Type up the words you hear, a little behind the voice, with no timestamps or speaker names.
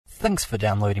Thanks for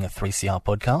downloading a 3CR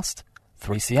podcast.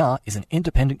 3CR is an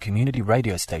independent community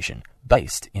radio station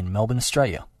based in Melbourne,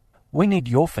 Australia. We need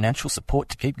your financial support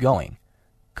to keep going.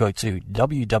 Go to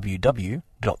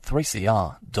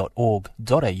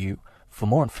www.3cr.org.au for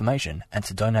more information and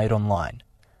to donate online.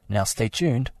 Now stay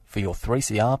tuned for your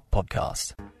 3CR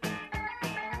podcast.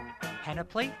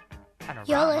 Panoply, panorama,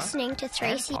 You're listening to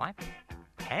 3C. panpipe,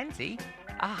 pansy,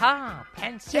 aha,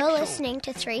 pansexual. You're listening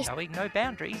to 3C. Knowing no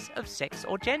boundaries of sex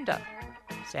or gender.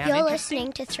 Sound You're interesting?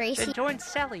 listening to Then 3C. join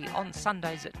Sally on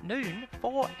Sundays at noon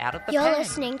for Out of the You're Pan.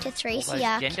 listening to All those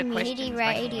 3CR gender Community questions making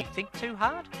Radio. you think too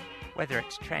hard? Whether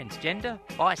it's transgender,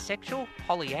 bisexual,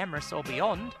 polyamorous or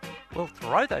beyond, we'll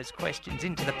throw those questions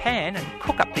into the pan and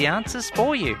cook up the answers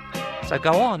for you. So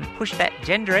go on, push that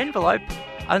gender envelope,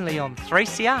 only on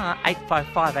 3CR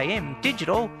 855 AM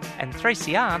digital and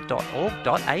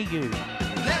 3cr.org.au.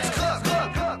 Let's cook.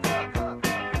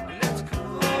 Let's cook.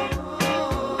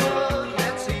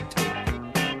 Let's eat.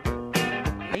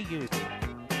 EU.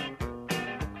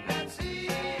 Let's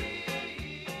eat.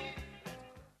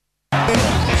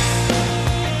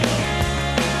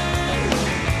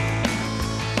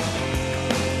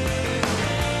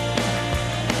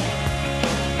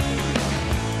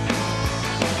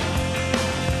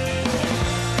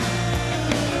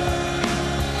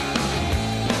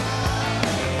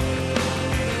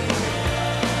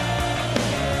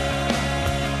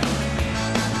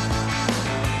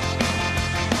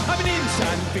 I'm an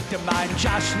inside victim, I'm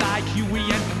just like Huey,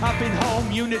 and I've been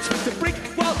home units with the brick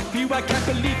wall view. I can't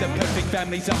believe the perfect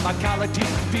families of my college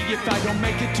fee. If I don't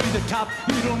make it to the top,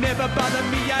 it'll never bother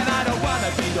me, and I don't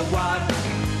wanna be the one.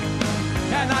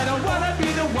 And I don't wanna be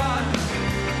the one.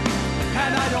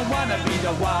 And I don't wanna be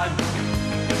the one.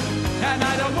 And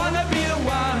I don't wanna be the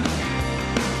one.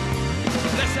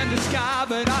 Less than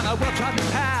discovered on a well-trodden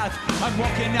path. I'm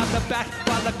walking out the back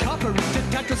while the copper is to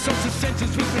tackle social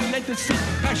senses with relentless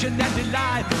passion and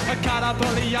delight. I caught up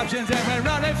all the options and we're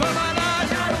running for my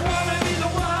life. I don't wanna be the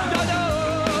one. No, no.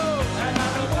 And I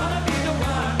don't wanna be the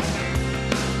one.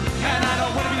 And I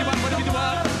don't wanna be the one, wanna be the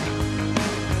one.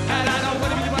 And I don't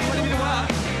wanna be the one, wanna be the one.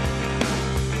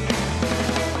 And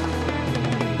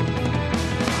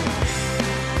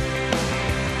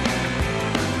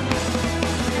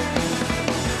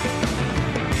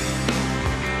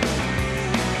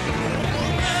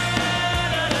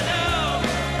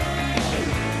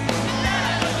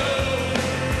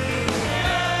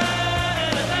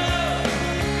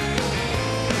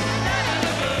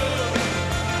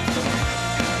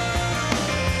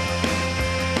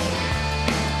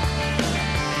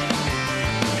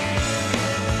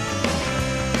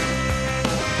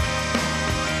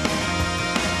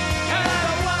I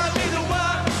don't wanna be the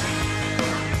one.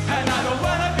 And I don't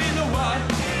wanna be the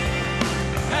one.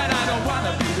 And I don't wanna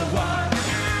be the one. And I don't wanna be the one.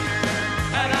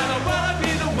 And I don't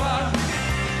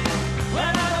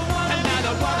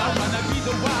wanna be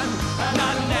the one.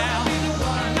 Not now.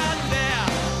 Not there.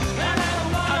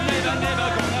 I'm never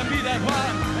gonna be that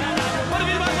one. Wanna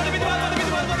be the one, wanna be the one, wanna be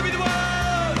the one, wanna be the one.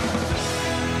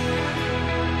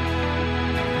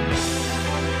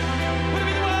 Wanna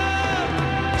be the one.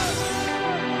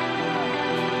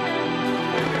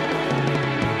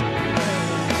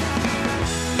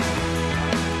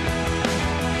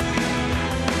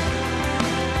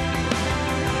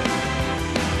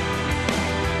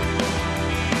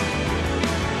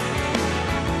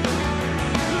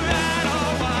 I don't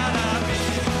wanna be the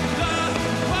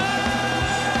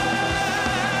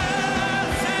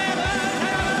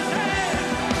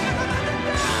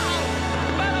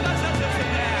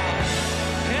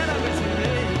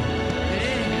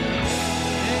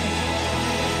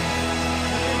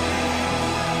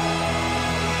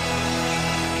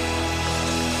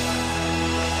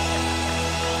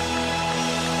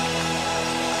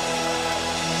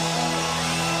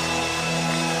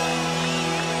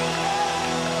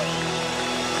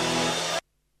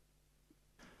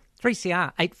Three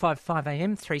CR 855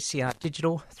 AM, 3CR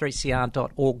digital,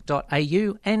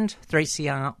 3cr.org.au and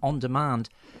 3CR on demand.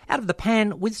 Out of the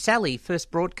Pan with Sally, first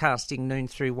broadcasting noon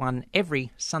through 1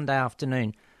 every Sunday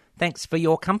afternoon. Thanks for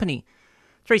your company.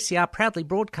 3CR proudly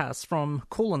broadcasts from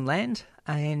Kulin Land,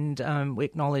 and we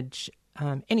acknowledge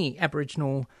any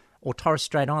Aboriginal or Torres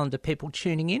Strait Islander people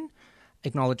tuning in,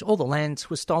 acknowledge all the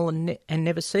lands were stolen and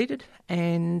never ceded,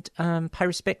 and pay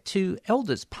respect to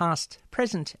elders past,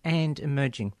 present and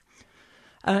emerging.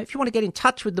 If you want to get in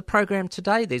touch with the program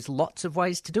today, there's lots of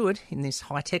ways to do it in this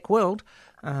high-tech world,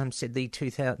 said the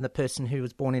person who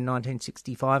was born in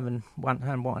 1965 and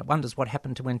wonders what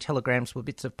happened to when telegrams were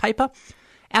bits of paper.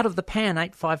 Out of the Pan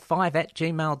 855 at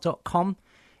gmail.com.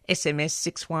 SMS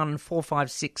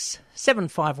 61456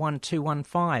 751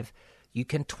 215. You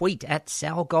can tweet at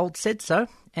Sal Gold Said So,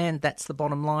 and that's the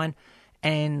bottom line.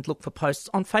 And look for posts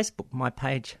on Facebook, my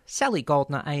page, Sally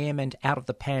Goldner AM, and Out of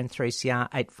the Pan 3CR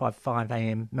 855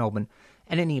 AM Melbourne.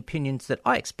 And any opinions that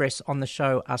I express on the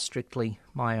show are strictly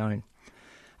my own.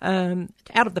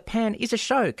 Out of the Pan is a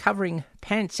show covering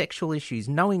pansexual issues,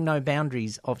 knowing no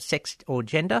boundaries of sex or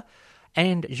gender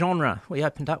and genre. We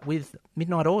opened up with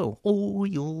Midnight Oil,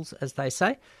 oils as they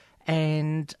say,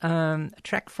 and a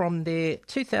track from their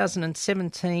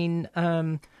 2017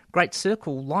 Great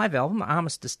Circle live album,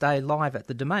 Armistice Day Live at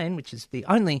the Domain, which is the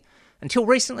only, until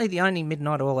recently, the only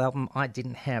Midnight Oil album I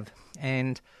didn't have.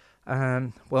 And,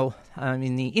 in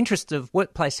the interest of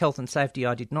workplace health and safety,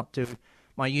 I did not do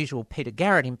my usual Peter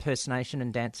Garrett impersonation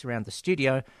and dance around the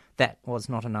studio. That was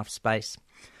not enough space.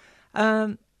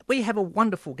 We have a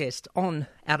wonderful guest on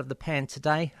Out of the Pan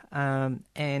today, and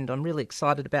I'm really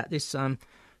excited about this.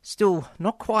 Still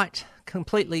not quite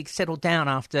completely settled down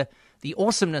after the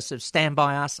awesomeness of Stand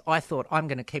By Us. I thought I'm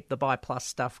going to keep the By Plus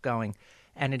stuff going,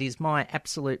 and it is my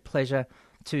absolute pleasure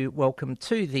to welcome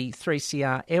to the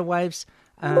 3CR airwaves,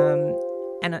 to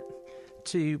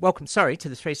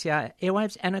the 3CR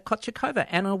airwaves, Anna Kochakova.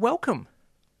 Anna, welcome.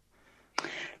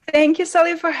 Thank you,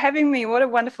 Sally, for having me. What a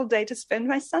wonderful day to spend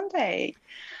my Sunday.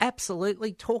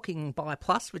 Absolutely, talking By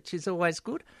Plus, which is always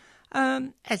good.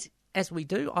 As we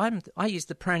do, I use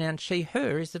the pronoun she,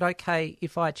 her. Is it okay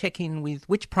if I check in with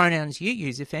which pronouns you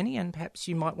use, if any, and perhaps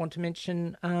you might want to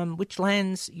mention which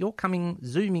lands you're coming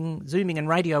zooming and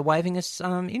radio waving us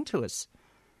into us?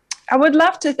 I would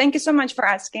love to. Thank you so much for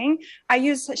asking. I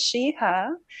use she,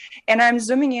 her, and I'm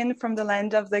zooming in from the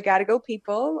land of the Gadigal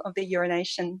people of the Eora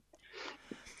Nation.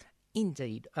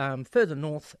 Indeed, further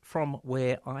north from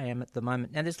where I am at the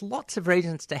moment. Now, there's lots of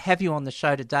reasons to have you on the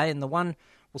show today, and we'll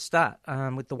start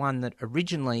with the one that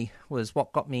originally was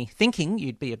what got me thinking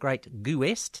you'd be a great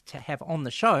guest to have on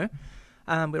the show.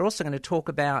 We're also going to talk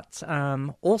about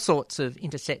all sorts of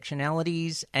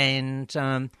intersectionalities and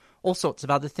all sorts of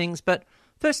other things. But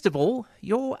first of all,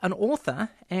 you're an author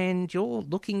and you're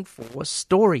looking for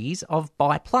stories of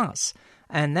Bi Plus.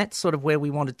 And that's sort of where we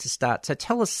wanted to start. So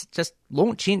tell us, just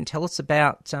launch in, tell us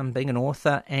about being an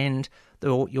author and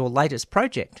your latest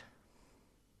project.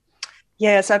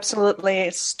 Yes,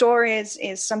 absolutely. Stories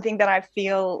is something that I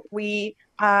feel we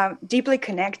are deeply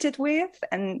connected with,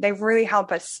 and they really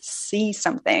help us see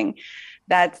something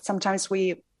that sometimes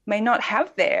we may not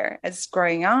have there as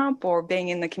growing up or being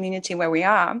in the community where we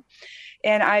are.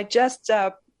 And I just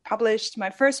published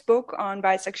my first book on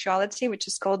bisexuality, which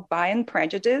is called Bi and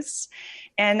Prejudice.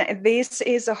 And this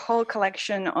is a whole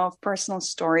collection of personal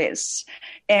stories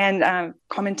and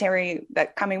commentary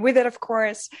that coming with it, of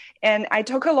course. And I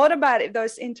talk a lot about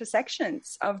those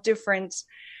intersections of different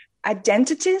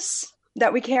identities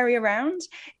that we carry around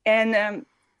and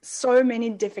so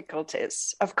many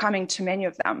difficulties of coming to many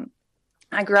of them.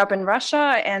 I grew up in Russia,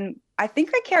 and I think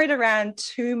I carried around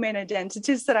two main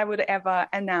identities that I would ever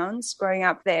announce growing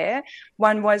up there.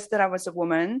 One was that I was a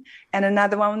woman, and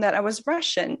another one that I was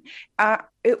Russian.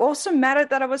 It also mattered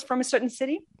that I was from a certain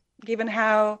city, given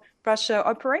how Russia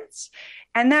operates.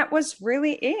 And that was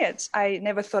really it. I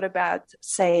never thought about,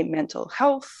 say, mental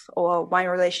health or my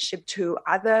relationship to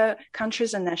other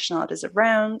countries and nationalities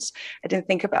around. I didn't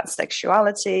think about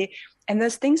sexuality. And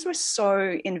those things were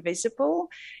so invisible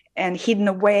and hidden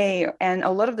away, and a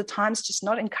lot of the times just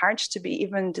not encouraged to be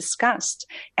even discussed.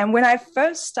 And when I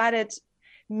first started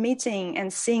meeting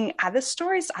and seeing other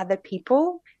stories, other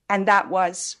people, and that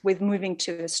was with moving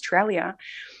to Australia,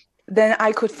 then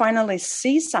I could finally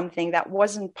see something that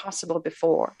wasn't possible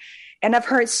before. And I've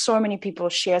heard so many people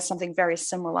share something very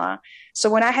similar. So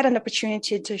when I had an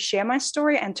opportunity to share my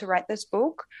story and to write this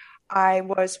book, I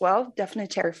was, definitely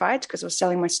terrified because I was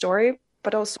selling my story.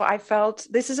 But also I felt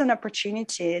this is an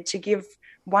opportunity to give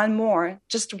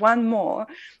just one more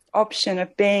option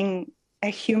of being a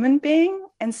human being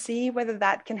and see whether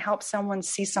that can help someone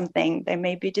see something they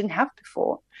maybe didn't have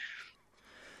before.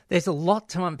 There's a lot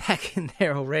to unpack in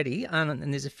there already,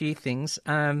 and there's a few things.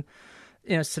 You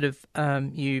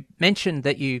mentioned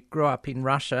that you grew up in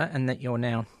Russia and that you're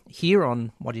now here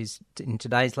on what is in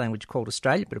today's language called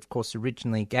Australia, but of course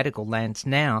originally Gadigal lands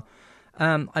now.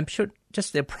 I'm sure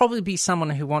there'll probably be someone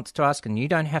who wants to ask, and you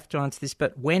don't have to answer this,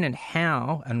 but when and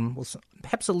how, and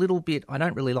perhaps a little bit, I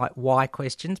don't really like why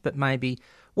questions, but maybe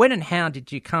when and how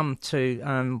did you come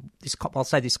to this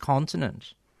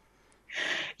continent?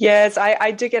 Yes,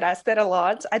 I do get asked that a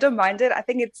lot. I don't mind it. I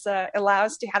think it's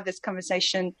allows to have this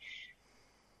conversation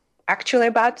actually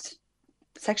about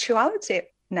sexuality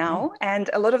now. And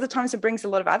a lot of the times it brings a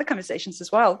lot of other conversations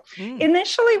as well.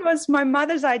 Initially, it was my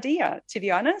mother's idea, to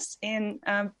be honest, in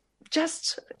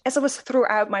just as I was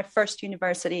throughout my first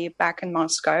university back in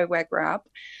Moscow, where I grew up.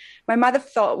 My mother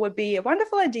thought it would be a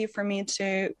wonderful idea for me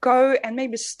to go and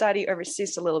maybe study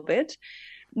overseas a little bit.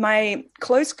 My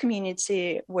close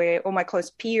community, all my close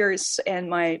peers and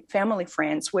my family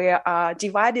friends were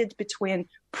divided between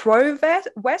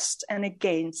pro-West and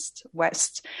against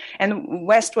West. And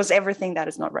West was everything that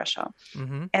is not Russia.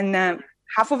 Mm-hmm. And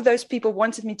half of those people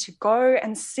wanted me to go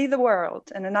and see the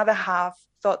world, and another half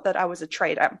thought that I was a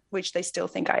traitor, which they still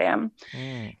think I am.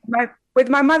 With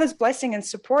my mother's blessing and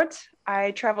support,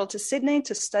 I traveled to Sydney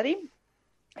to study,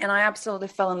 and I absolutely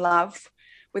fell in love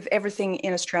with everything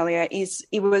in Australia.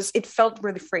 It felt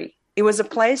really free. It was a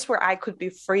place where I could be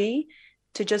free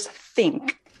to just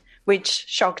think, which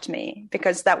shocked me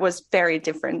because that was very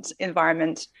different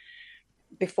environment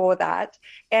before that.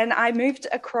 And I moved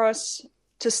across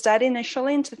to study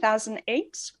initially in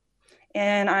 2008,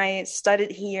 and I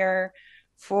studied here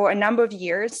for a number of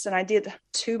years, and I did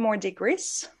 2 more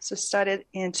degrees, so studied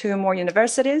in 2 more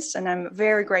universities, and I'm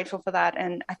very grateful for that.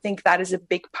 And I think that is a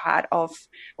big part of,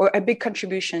 or a big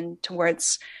contribution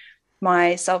towards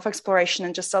my self-exploration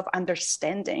and just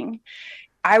self-understanding.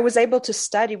 I was able to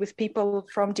study with people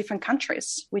from different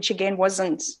countries, which again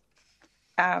wasn't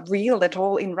real at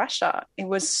all in Russia. It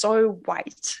was so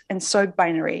white and so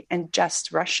binary and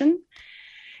just Russian.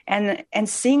 And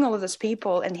seeing all of those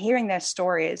people and hearing their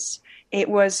stories, it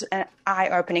was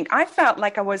eye-opening. I felt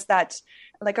like I was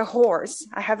like a horse.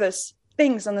 I have those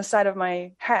things on the side of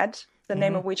my head, the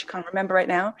name of which I can't remember right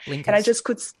now. Blinkers. And I just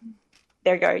could,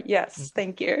 there you go. Yes,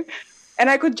 thank you. And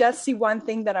I could just see one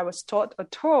thing that I was taught or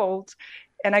told,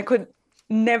 and I could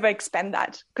never expand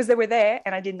that because they were there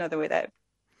and I didn't know they were there.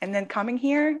 And then coming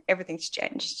here, everything's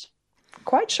changed.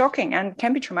 Quite shocking and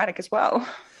can be traumatic as well.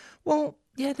 Well,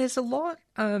 yeah, there's a lot,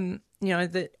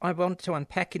 that I want to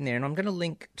unpack in there, and I'm going to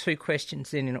link 2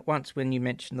 questions in at once when you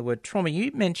mentioned the word trauma.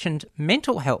 You mentioned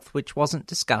mental health, which wasn't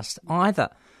discussed either.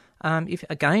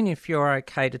 If you're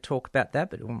okay to talk about that,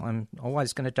 but I'm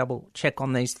always going to double check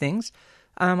on these things.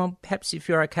 Perhaps if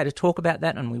you're okay to talk about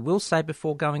that, and we will say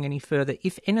before going any further,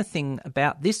 if anything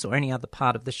about this or any other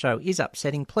part of the show is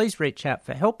upsetting, please reach out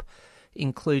for help,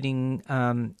 including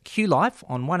Q-Life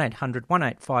on 1800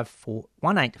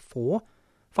 184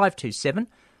 527,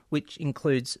 which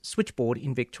includes Switchboard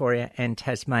in Victoria and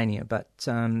Tasmania. But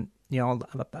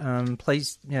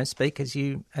please speak as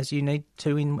you need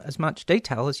to in as much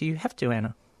detail as you have to,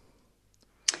 Anna.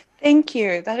 Thank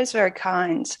you. That is very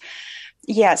kind.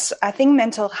 Yes, I think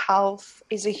mental health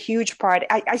is a huge part.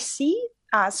 I see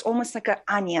us almost like an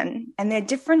onion, and there are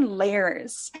different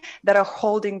layers that are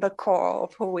holding the core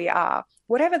of who we are,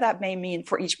 whatever that may mean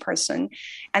for each person.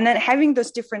 And then having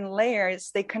those different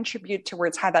layers, they contribute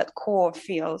towards how that core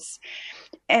feels.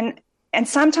 And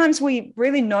sometimes we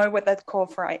really know what that core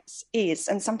for us is,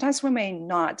 and sometimes we may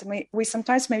not. We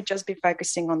sometimes may just be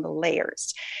focusing on the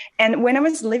layers. And when I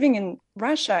was living in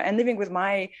Russia and living with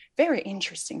my very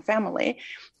interesting family,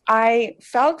 I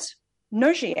felt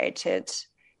nauseated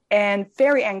and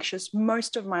very anxious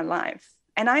most of my life.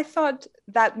 And I thought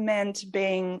that meant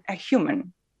being a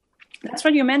human. That's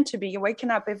what you're meant to be. You're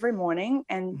waking up every morning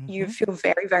and you feel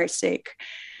very, very sick.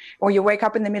 Or you wake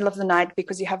up in the middle of the night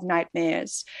because you have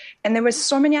nightmares. And there were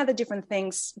so many other different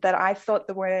things that I thought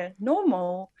that were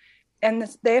normal. And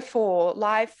therefore,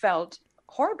 life felt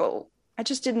horrible. I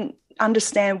just didn't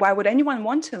understand why would anyone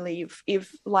want to live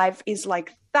if life is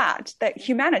like that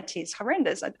humanity is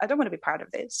horrendous. I don't want to be part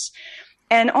of this.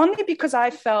 And only because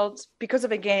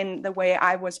of, again, the way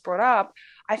I was brought up,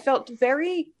 I felt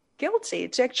very guilty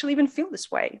to actually even feel this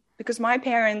way because my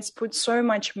parents put so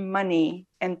much money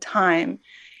and time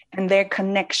and their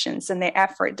connections and their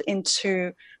effort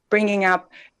into bringing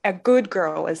up a good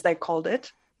girl, as they called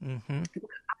it. I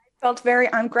felt very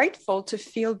ungrateful to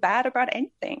feel bad about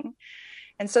anything.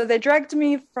 And so they dragged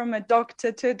me from a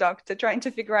doctor to a doctor, trying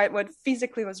to figure out what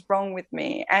physically was wrong with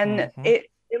me. And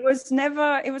it was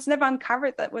never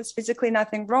uncovered that was physically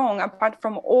nothing wrong, apart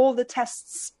from all the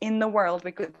tests in the world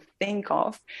we could think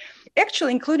of,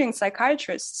 actually including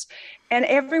psychiatrists. And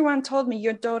everyone told me,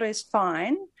 your daughter is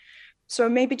fine. So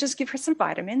maybe just give her some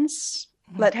vitamins,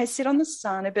 let her sit on the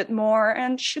sun a bit more,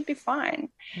 and should be fine.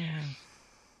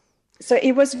 So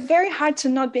it was very hard to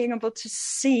not being able to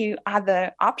see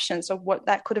other options of what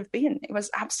that could have been. It was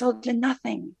absolutely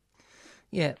nothing.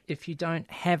 Yeah, if you don't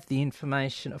have the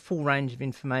information, a full range of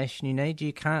information you need,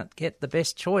 you can't get the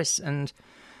best choice. And,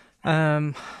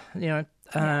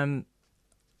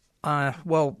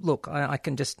 Well, look, I'll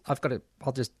just,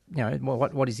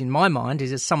 what is in my mind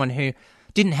is as someone who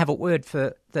didn't have a word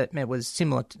for that was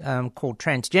similar, called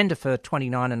transgender for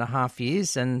 29 and a half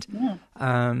years and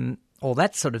all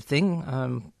that sort of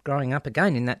thing, growing up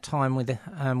again in that time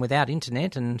without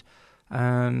internet and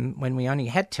when we only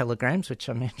had telegrams, which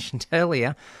I mentioned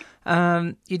earlier,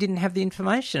 you didn't have the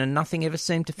information and nothing ever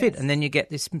seemed to fit. Yes. And then you get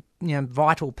this,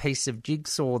 vital piece of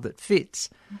jigsaw that fits.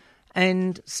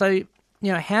 And so,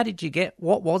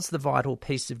 what was the vital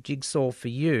piece of jigsaw for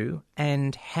you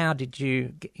and how did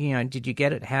you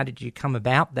get it? How did you come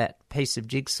about that piece of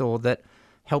jigsaw that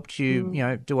helped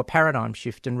you, do a paradigm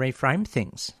shift and reframe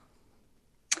things?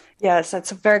 Yes,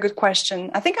 that's a very good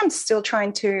question. I think I'm still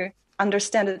trying to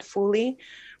understand it fully,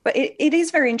 but it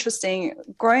is very interesting.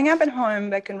 Growing up at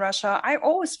home back in Russia, I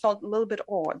always felt a little bit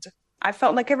odd. I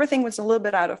felt like everything was a little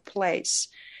bit out of place.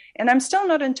 And I'm still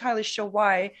not entirely sure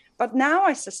why, but now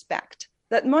I suspect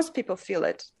that most people feel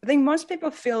it. I think most people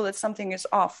feel that something is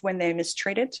off when they're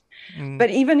mistreated.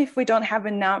 But even if we don't have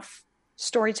enough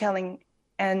storytelling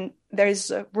and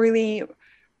there's a really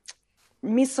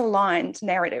misaligned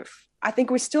narrative, I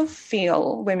think we still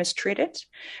feel we're mistreated,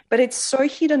 but it's so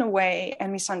hidden away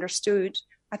and misunderstood.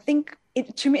 I think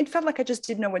to me, it felt like I just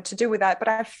didn't know what to do with that, but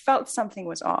I felt something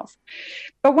was off.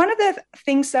 But one of the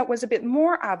things that was a bit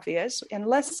more obvious and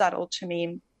less subtle to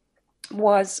me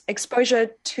was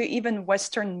exposure to even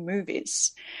Western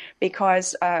movies,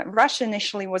 because Russia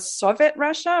initially was Soviet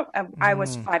Russia. I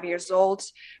was 5 years old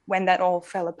when that all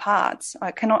fell apart. I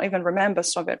cannot even remember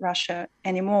Soviet Russia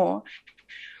anymore.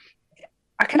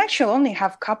 I can actually only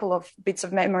have a couple of bits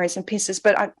of memories and pieces,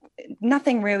 but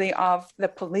nothing really of the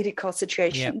political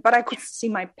situation. Yep. But I could see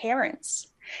my parents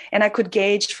and I could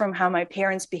gauge from how my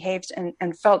parents behaved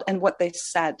and felt and what they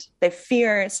said, their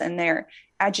fears and their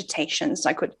agitations.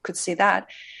 I could see that.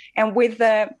 And with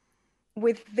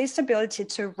this ability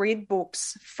to read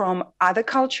books from other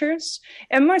cultures,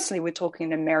 and mostly we're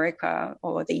talking America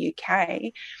or the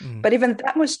UK, but even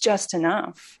that was just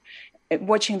enough.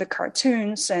 Watching the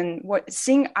cartoons and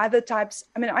seeing other types.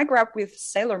 I mean, I grew up with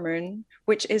Sailor Moon,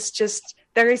 which is just,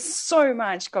 there is so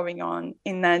much going on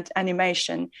in that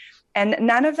animation. And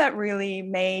none of that really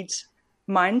made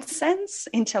mind sense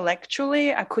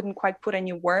intellectually. I couldn't quite put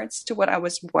any words to what I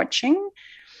was watching,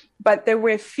 but there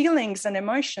were feelings and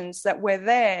emotions that were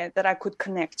there that I could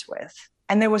connect with.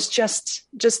 And there was just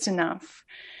enough.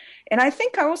 And I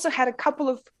think I also had a couple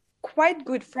of quite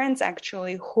good friends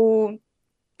actually who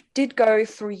did go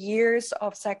through years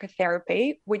of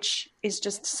psychotherapy, which is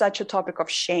just such a topic of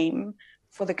shame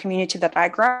for the community that I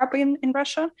grew up in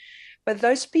Russia. But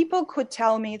those people could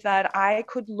tell me that I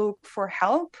could look for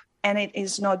help and it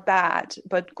is not bad,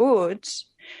 but good.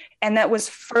 And that was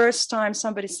first time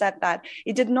somebody said that.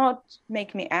 It did not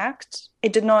make me act.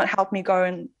 It did not help me go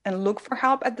and look for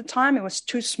help at the time. It was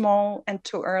too small and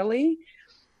too early,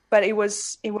 but it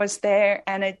was there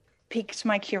and it piqued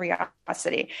my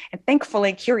curiosity. And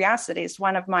thankfully, curiosity is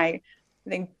one of my, I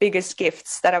think, biggest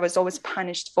gifts that I was always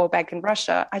punished for back in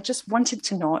Russia. I just wanted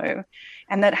to know,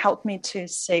 and that helped me to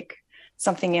seek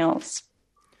something else.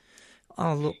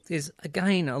 Oh, look, there's,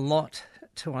 again, a lot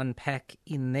to unpack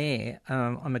in there.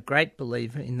 I'm a great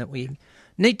believer in that we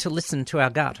need to listen to our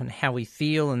gut and how we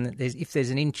feel, and that if there's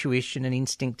an intuition, an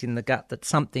instinct in the gut that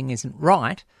something isn't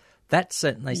right, that's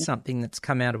certainly something that's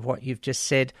come out of what you've just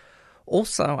said.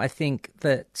 Also, I think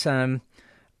that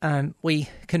we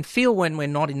can feel when we're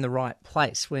not in the right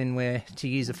place, when we're, to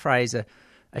use a phrase, a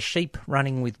sheep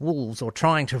running with wolves or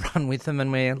trying to run with them,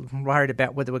 and we're worried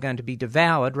about whether we're going to be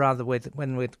devoured rather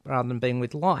than being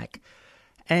with like.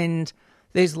 And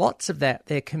there's lots of that.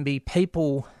 There can be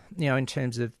people, in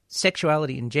terms of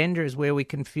sexuality and gender is where we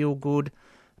can feel good,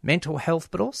 mental health,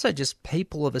 but also just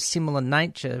people of a similar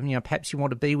nature. Perhaps you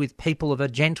want to be with people of a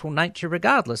gentle nature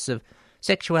regardless of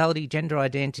sexuality, gender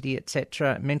identity,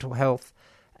 etc., mental health,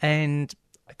 and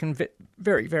I can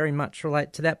very, very much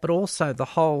relate to that, but also the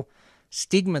whole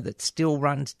stigma that still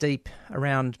runs deep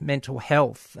around mental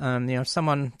health. If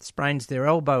someone sprains their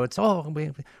elbow, it's,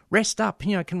 rest up,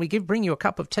 can we bring you a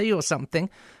cup of tea or something?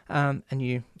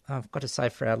 And I've got to say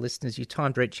for our listeners, you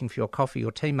timed reaching for your coffee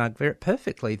or tea mug very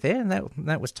perfectly there, and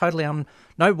that was totally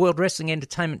no World Wrestling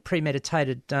Entertainment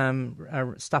premeditated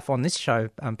stuff on this show,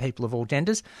 people of all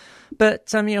genders. But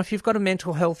if you've got a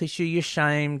mental health issue, you're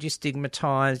shamed, you're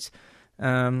stigmatised,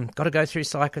 got to go through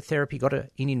psychotherapy, got to,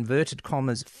 in inverted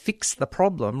commas, fix the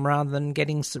problem rather than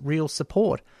getting real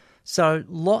support. So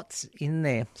lots in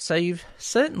there. So you've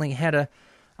certainly had a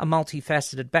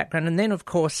multifaceted background, and then of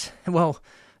course,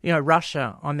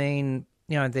 Russia,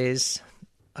 there's,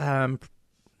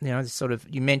 sort of,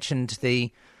 you mentioned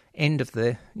the end of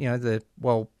the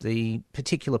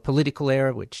particular political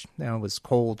era, which was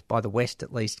called by the West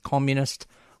at least communist.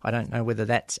 I don't know whether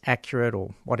that's accurate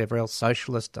or whatever else,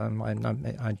 socialist. I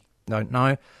don't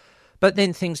know. But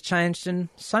then things changed, and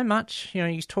so much.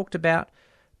 You talked about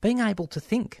being able to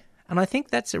think, and I think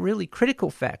that's a really critical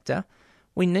factor.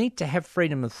 We need to have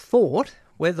freedom of thought.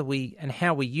 Whether we and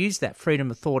how we use that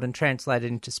freedom of thought and translate it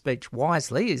into speech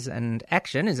wisely and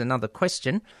action is another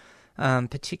question.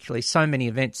 Particularly so many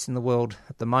events in the world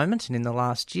at the moment and in the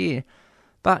last year.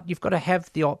 But you've got to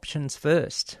have the options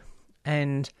first.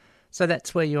 And so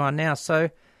that's where you are now. So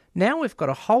now we've got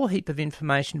a whole heap of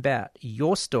information about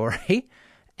your story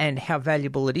and how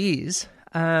valuable it is.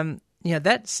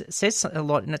 That says a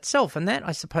lot in itself. And that,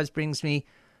 I suppose, brings me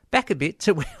back a bit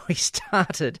to where we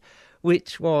started,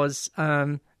 which was,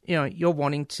 you're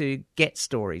wanting to get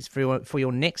stories for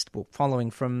your next book, following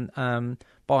from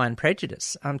Buy and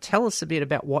Prejudice. Tell us a bit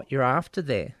about what you're after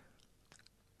there.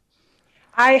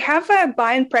 I have a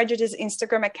Buy and Prejudice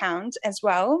Instagram account as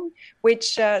well,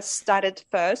 which started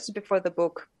first before the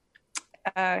book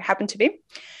happened to be.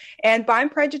 And Buy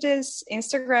and Prejudice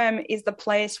Instagram is the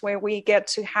place where we get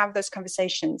to have those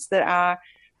conversations that are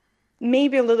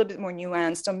maybe a little bit more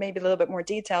nuanced or maybe a little bit more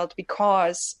detailed,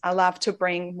 because I love to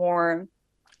bring more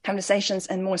conversations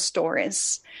and more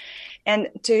stories, and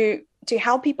to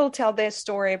help people tell their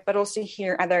story, but also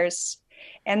hear others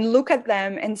and look at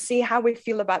them and see how we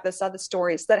feel about those other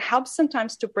stories. That helps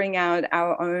sometimes to bring out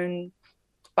our own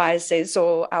biases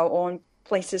or our own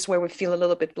places where we feel a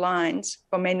little bit blind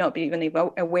or may not be even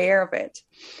aware of it.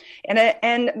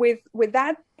 And with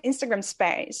that Instagram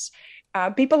space,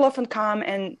 people often come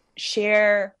and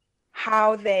share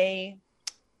how they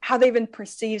even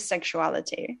perceive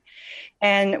sexuality.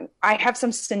 And I have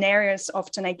some scenarios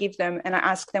often I give them, and I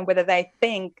ask them whether they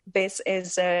think this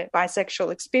is a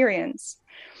bisexual experience.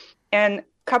 And a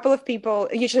couple of people,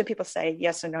 usually people say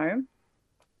yes or no.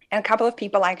 And a couple of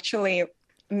people actually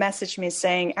message me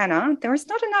saying, Anna, there is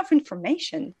not enough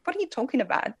information. What are you talking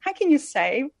about? How can you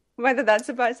say whether that's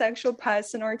a bisexual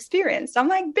person or experience? I'm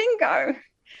like, bingo.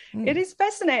 It is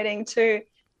fascinating to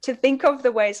think of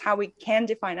the ways how we can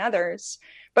define others,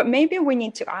 but maybe we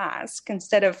need to ask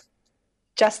instead of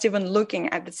just even looking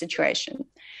at the situation.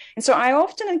 And so I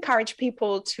often encourage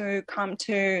people to come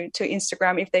to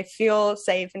Instagram if they feel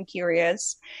safe and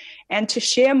curious, and to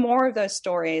share more of those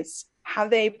stories, how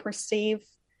they perceive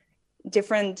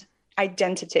different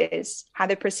identities, how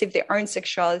they perceive their own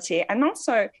sexuality. And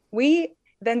also we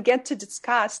then get to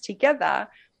discuss together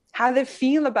how they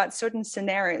feel about certain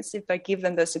scenarios if I give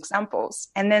them those examples,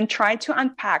 and then try to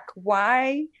unpack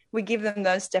why we give them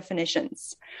those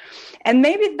definitions. And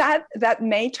maybe that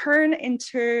may turn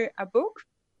into a book.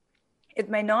 It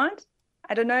may not.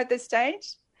 I don't know at this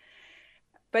stage.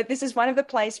 But this is one of the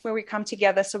places where we come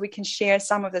together so we can share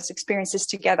some of those experiences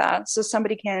together, so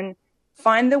somebody can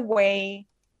find the way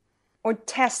or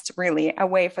test really a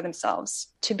way for themselves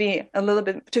to feel a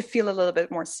little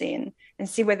bit more seen, and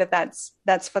see whether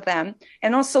that's for them.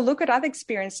 And also look at other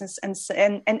experiences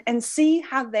and see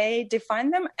how they define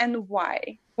them and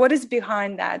why. What is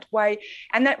behind that? Why?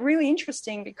 And that's really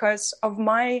interesting because of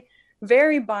my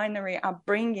very binary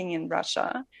upbringing in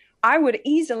Russia. I would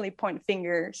easily point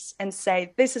fingers and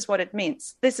say, this is what it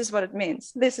means. This is what it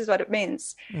means. This is what it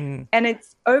means. And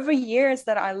it's over years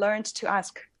that I learned to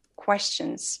ask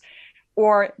questions,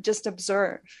 or just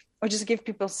observe, or just give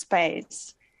people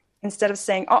space, instead of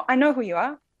saying, oh, I know who you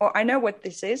are, or I know what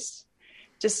this is.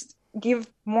 Just give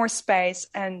more space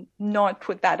and not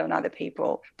put that on other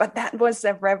people. But that was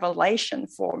a revelation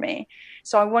for me.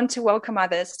 So I want to welcome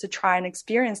others to try and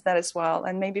experience that as well,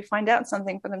 and maybe find out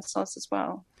something for themselves as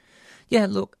well. Yeah,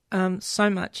 look, so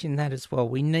much in that as well.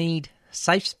 We need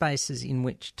safe spaces in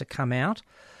which to come out,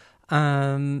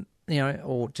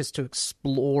 or just to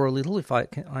explore a little.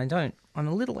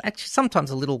 I'm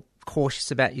sometimes a little cautious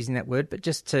about using that word, but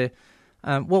just to,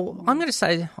 I'm going to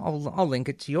say, I'll link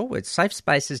it to your words. Safe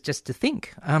spaces just to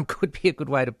think could be a good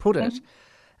way to put it.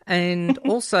 And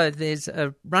also there's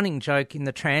a running joke in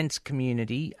the trans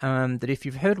community that if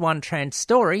you've heard one trans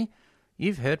story,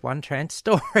 you've heard one trans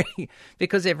story,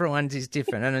 because everyone's is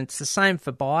different. And it's the same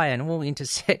for bi and all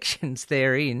intersections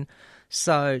therein.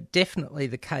 So definitely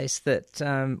the case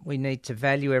that we need to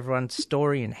value everyone's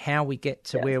story and how we get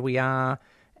to where we are,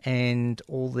 and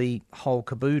all the whole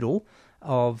caboodle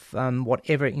of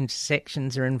whatever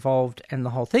intersections are involved and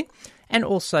the whole thing. And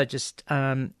also just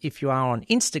if you are on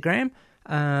Instagram,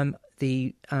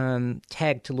 the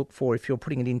tag to look for if you're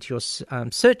putting it into your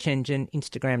search engine,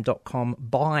 instagram.com,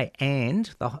 by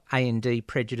and, the A&D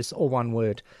Prejudice, all one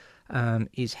word,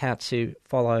 is how to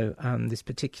follow this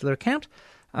particular account.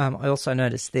 I also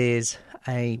noticed there's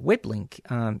a web link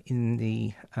in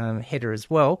the header as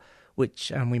well,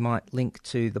 which we might link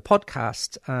to the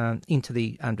podcast into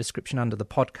the description under the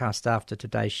podcast after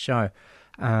today's show.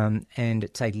 And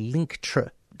it's a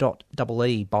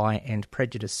linktree.ee by and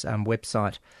prejudice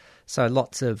website. So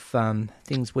lots of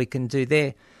things we can do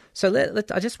there. So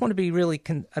I just want to be really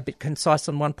a bit concise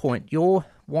on one point. You're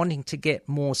wanting to get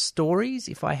more stories,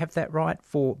 if I have that right.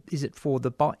 Is it for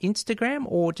the Instagram,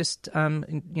 or just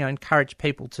encourage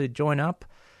people to join up,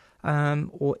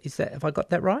 or have I got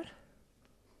that right?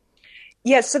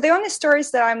 Yes. So the only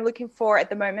stories that I'm looking for at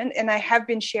the moment, and I have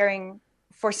been sharing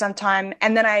for some time,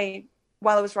 and then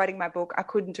while I was writing my book, I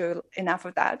couldn't do enough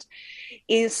of that,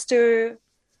 is to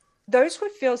those who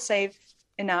feel safe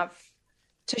enough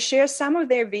to share some of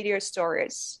their video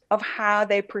stories of how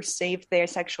they perceive their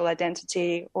sexual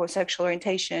identity or sexual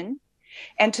orientation,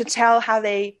 and to tell how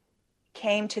they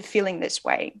came to feeling this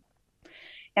way.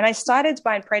 And I started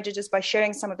by Prejudice by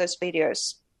sharing some of those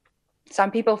videos.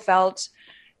 Some people felt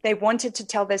they wanted to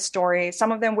tell their story.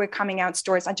 Some of them were coming out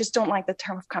stories. I just don't like the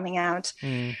term of coming out.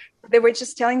 They were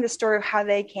just telling the story of how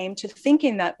they came to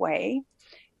thinking that way.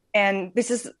 And this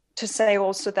is to say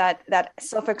also that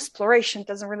self-exploration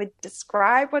doesn't really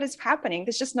describe what is happening.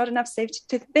 There's just not enough safety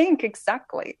to think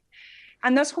exactly.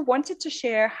 And those who wanted to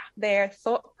share their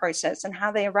thought process and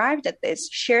how they arrived at this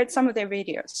shared some of their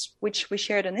videos, which we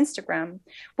shared on Instagram,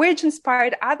 which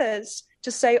inspired others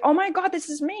to say, oh my God, this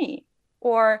is me.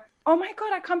 Or, oh my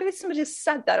God, I can't believe somebody just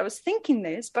said that. I was thinking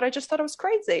this, but I just thought it was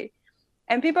crazy.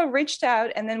 And people reached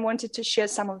out and then wanted to share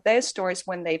some of their stories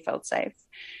when they felt safe.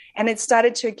 And it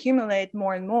started to accumulate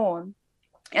more and more.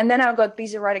 And then I got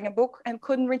busy writing a book and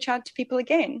couldn't reach out to people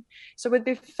again. So it would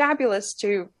be fabulous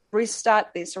to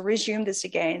restart this or resume this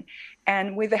again.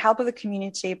 And with the help of the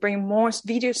community, bring more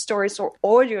video stories or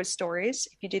audio stories,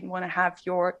 if you didn't want to have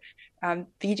your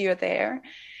video there,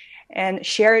 and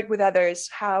share it with others,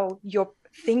 how your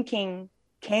thinking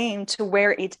came to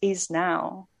where it is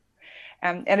now.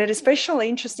 And it is especially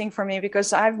interesting for me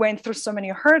because I went through so many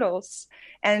hurdles,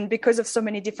 and because of so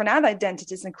many different other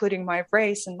identities, including my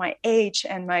race and my age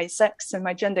and my sex and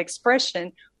my gender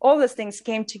expression, all those things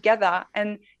came together,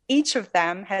 and each of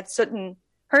them had certain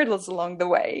hurdles along the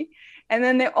way. And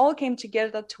then they all came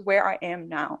together to where I am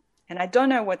now. And I don't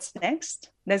know what's next.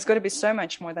 There's got to be so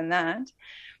much more than that.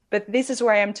 But this is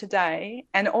where I am today.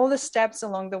 And all the steps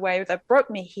along the way that brought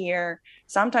me here,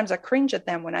 sometimes I cringe at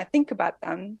them when I think about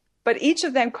them. But each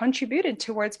of them contributed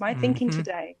towards my thinking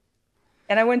today.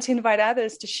 And I want to invite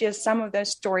others to share some of those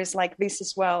stories like this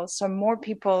as well, so more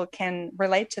people can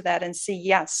relate to that and see,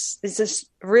 yes, this is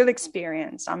real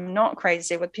experience. I'm not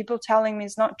crazy. What people are telling me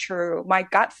is not true. My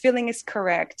gut feeling is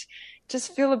correct.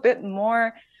 Just feel a bit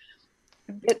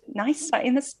nicer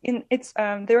in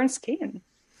their own skin.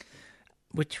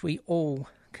 Which we all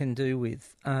can do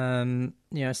with, we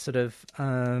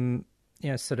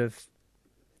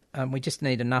just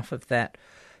need enough of that.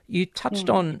 You touched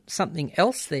on something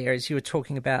else there as you were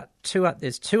talking about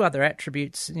there's two other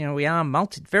attributes. We are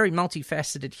very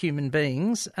multifaceted human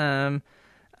beings, and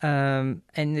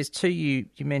there's two you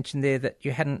mentioned there that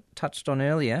you hadn't touched on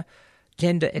earlier: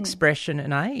 gender expression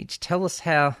and age. Tell us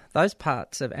how those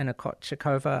parts of Anna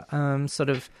Kochetkova sort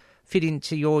of fit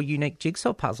into your unique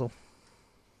jigsaw puzzle.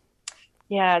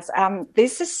 Yes,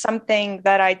 this is something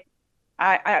that I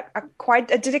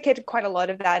dedicated quite a lot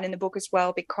of that in the book as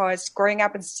well, because growing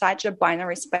up in such a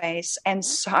binary space and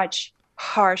such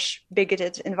harsh,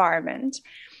 bigoted environment,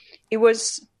 it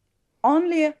was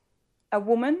only a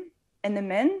woman and a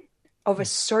man of a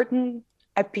certain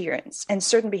appearance and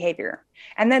certain behavior.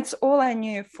 And that's all I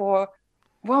knew for,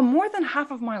 more than half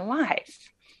of my life.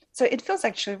 So it feels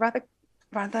actually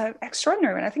rather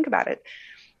extraordinary when I think about it.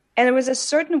 And it was a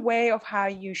certain way of how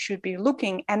you should be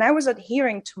looking. And I was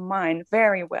adhering to mine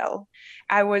very well.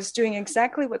 I was doing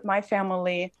exactly what my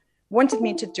family wanted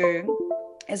me to do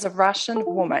as a Russian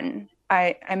woman.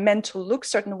 I meant to look a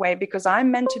certain way because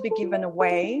I'm meant to be given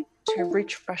away to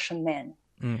rich Russian men.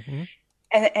 Mm-hmm.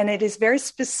 And it is very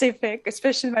specific,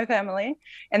 especially in my family.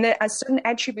 And there are certain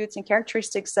attributes and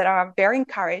characteristics that are very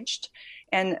encouraged.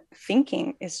 And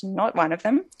thinking is not one of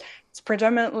them. It's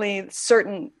predominantly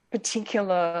certain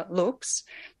particular looks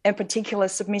and particular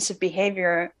submissive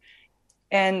behavior,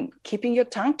 and keeping your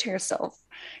tongue to yourself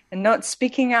and not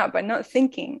speaking out but not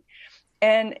thinking.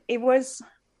 And it was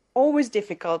always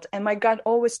difficult, and my gut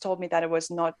always told me that it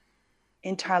was not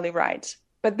entirely right.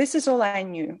 But this is all I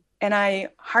knew, and I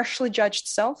harshly judged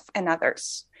self and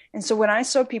others. And so when I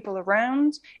saw people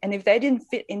around, and if they didn't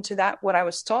fit into that what I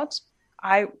was taught,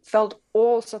 I felt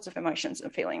all sorts of emotions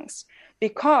and feelings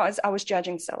because I was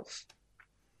judging self.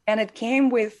 And it came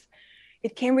with,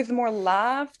 it came with more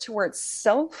love towards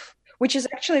self, which is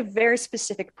actually a very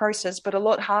specific process, but a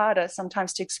lot harder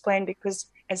sometimes to explain because,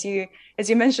 as you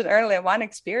mentioned earlier, one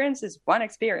experience is one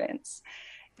experience.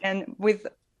 And with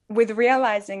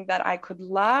realizing that I could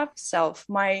love self,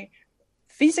 my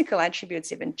physical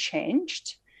attributes even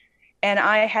changed. And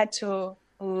I had to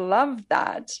love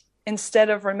that instead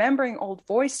of remembering old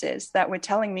voices that were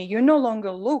telling me, you no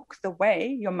longer look the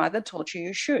way your mother told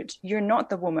you should. You're not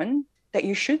the woman that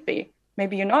you should be.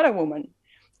 Maybe you're not a woman.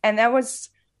 And that was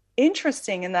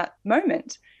interesting in that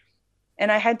moment.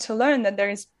 And I had to learn that there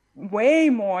is way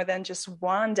more than just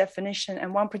one definition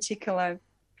and one particular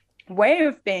way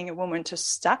of being a woman to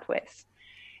start with.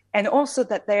 And also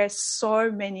that there are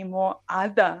so many more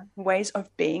other ways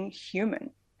of being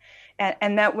human.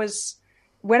 And that was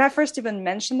when I first even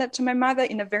mentioned that to my mother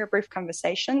in a very brief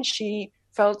conversation. She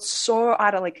felt so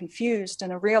utterly confused,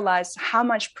 and I realized how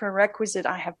much prerequisite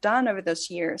I have done over those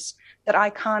years that I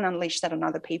can't unleash that on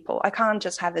other people. I can't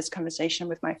just have this conversation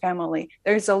with my family.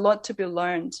 There's a lot to be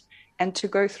learned and to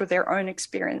go through their own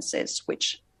experiences,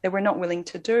 which they were not willing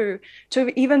to do,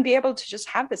 to even be able to just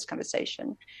have this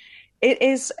conversation. It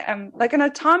is like an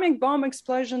atomic bomb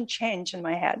explosion change in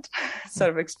my head sort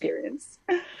of experience.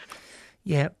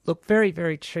 Yeah, look, very,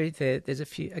 very true there. There's a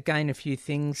few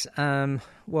things.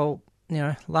 Well,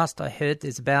 last I heard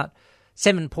there's about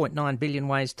 7.9 billion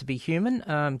ways to be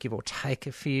human, give or take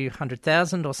a few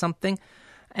 100,000 or something.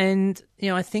 And,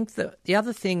 I think that the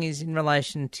other thing is in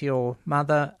relation to your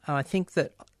mother, I think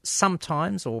that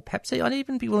sometimes, or perhaps I'd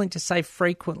even be willing to say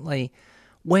frequently,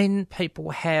 when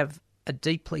people have a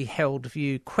deeply held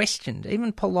view questioned,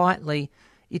 even politely,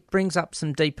 it brings up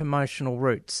some deep emotional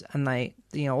roots, and they,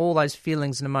 all those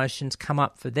feelings and emotions come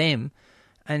up for them,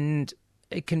 and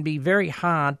it can be very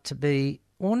hard to be,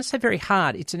 I want to say very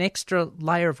hard, it's an extra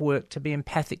layer of work to be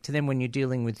empathic to them when you're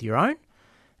dealing with your own,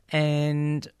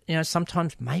 and,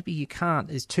 sometimes maybe you can't,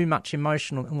 there's too much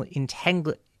emotional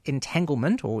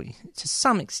entanglement, or to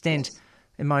some extent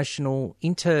emotional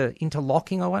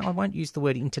interlocking. I won't use the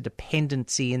word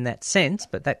interdependency in that sense,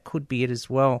 but that could be it as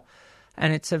well.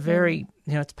 And it's a very,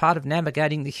 it's part of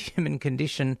navigating the human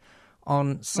condition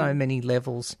on so many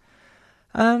levels.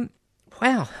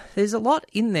 Wow, there's a lot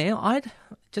in there. I'm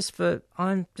just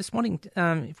wanting,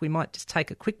 if we might just take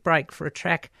a quick break for a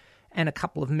track and a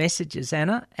couple of messages,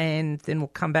 Anna, and then we'll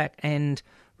come back and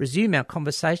resume our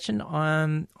conversation.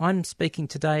 I'm speaking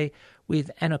today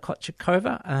with Anna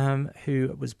Kochakova,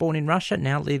 who was born in Russia,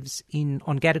 now lives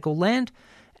on Gadigal land.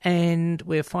 And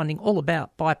we're finding all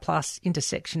about bi+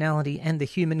 intersectionality and the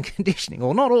human conditioning,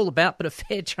 or not all about, but a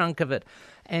fair chunk of it.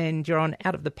 And you're on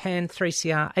Out of the Pan,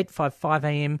 3CR 855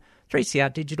 AM,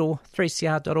 3CR Digital,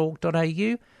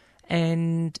 3cr.org.au,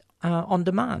 and on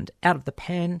demand, Out of the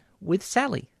Pan with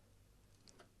Sally.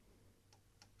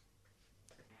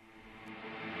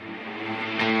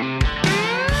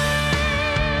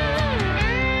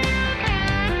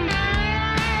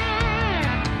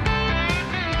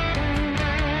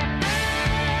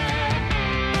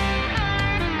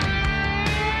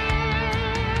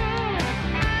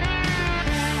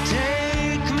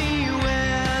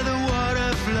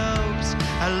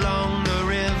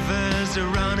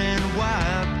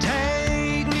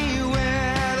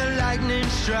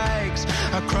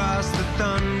 Across the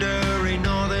thundery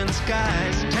northern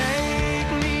skies,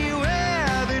 take me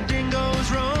where the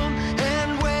dingoes roam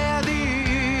and where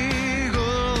the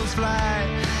eagles fly.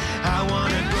 I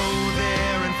wanna go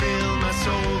there and feel my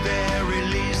soul there,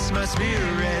 release my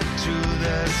spirit to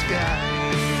the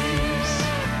skies.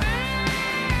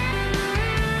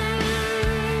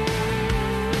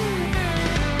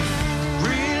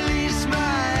 Release my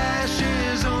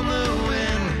ashes on the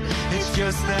wind, it's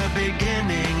just the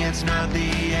beginning, it's not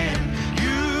the end. You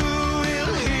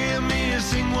will hear me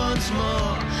sing once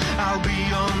more, I'll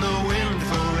be on the wind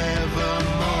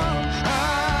forevermore.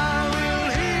 I will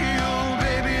hear your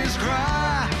babies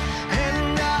cry,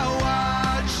 and I'll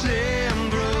watch them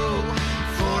grow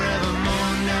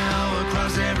forevermore now,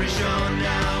 across every shore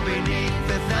now, beneath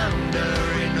the thunder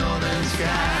in northern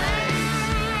skies.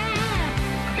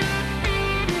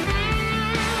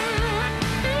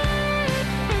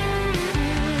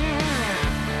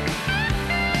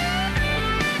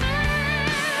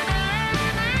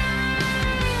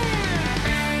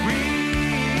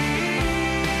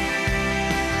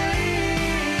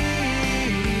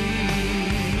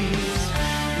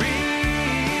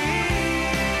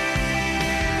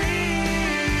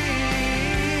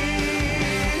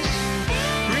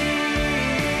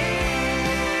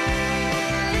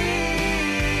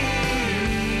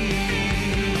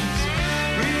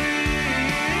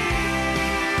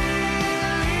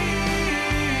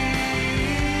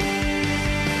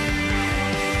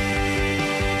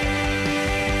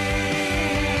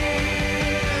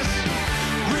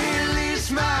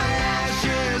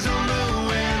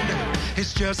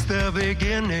 just the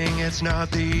beginning, it's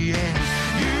not the end.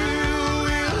 You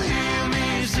will hear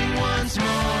me sing once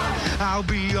more. I'll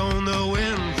be on the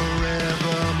wind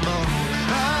forevermore.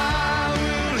 I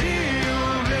will hear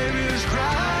your babies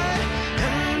cry,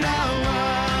 and I'll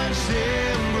watch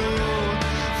them grow.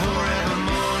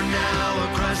 Forevermore now,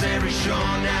 across every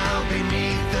shore now,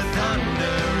 beneath the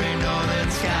thundering northern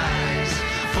skies.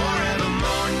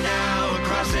 Forevermore now,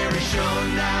 across every shore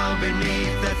now,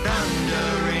 beneath the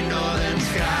thundering northern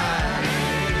skies.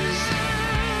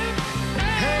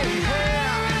 Hey, hey.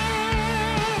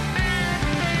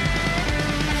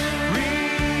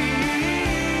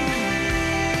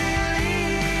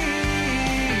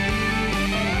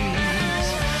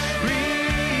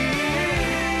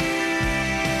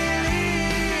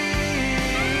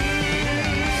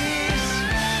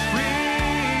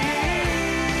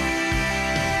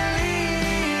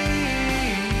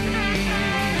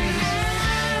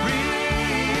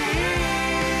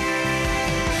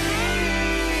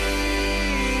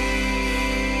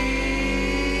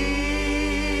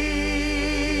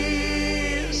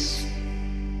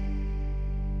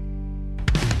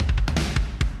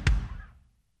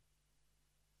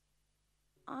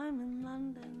 I'm in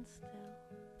London still.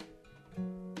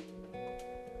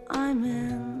 I'm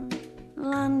in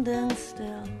London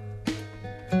still.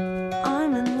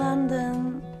 I'm in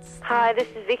London. Hi, this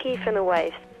is Vicky from The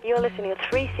Waves. You're listening to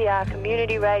 3CR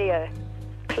Community Radio.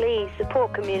 Please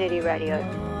support community radio.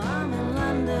 Oh, I'm in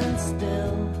London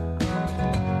still.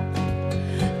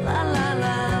 La la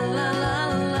la la la,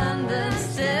 London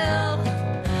still.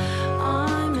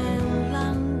 I'm in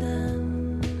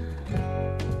London.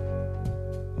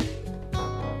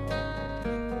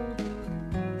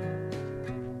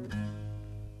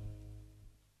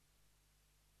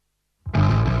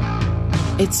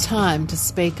 It's time to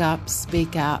speak up,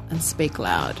 speak out and speak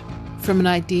loud. From an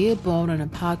idea born on a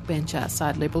park bench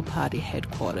outside Liberal Party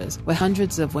headquarters, where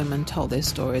hundreds of women told their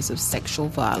stories of sexual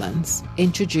violence,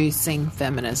 introducing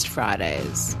Feminist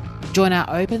Fridays. Join our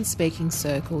open speaking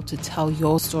circle to tell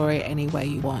your story any way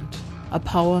you want. A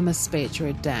poem, a speech or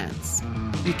a dance.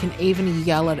 You can even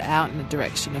yell it out in the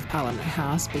direction of Parliament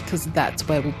House because that's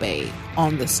where we'll be,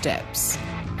 on the steps.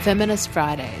 Feminist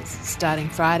Fridays, starting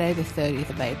Friday the 30th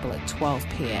of April at 12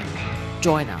 p.m.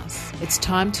 Join us. It's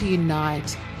time to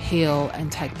unite, heal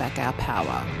and take back our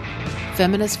power.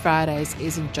 Feminist Fridays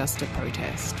isn't just a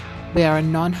protest. We are a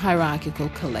non-hierarchical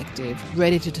collective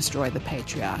ready to destroy the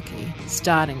patriarchy,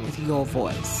 starting with your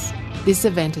voice. This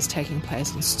event is taking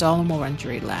place on stolen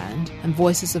Wurundjeri land and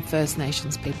voices of First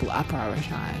Nations people are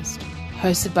prioritised.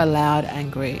 Hosted by Loud,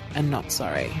 Angry and Not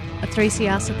Sorry. A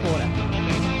 3CR supporter.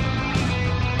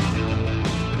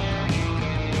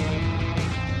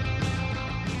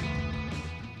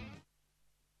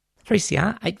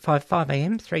 3CR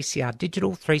 855am, 3CR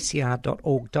Digital,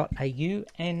 3cr.org.au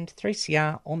and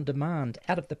 3CR On Demand,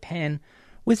 Out of the Pan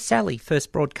with Sally,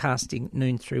 first broadcasting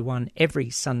noon through 1 every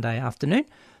Sunday afternoon.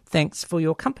 Thanks for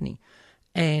your company.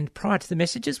 And prior to the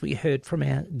messages, we heard from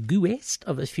our guest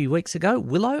of a few weeks ago,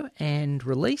 Willow and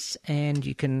Release, and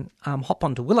you can hop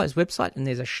onto Willow's website and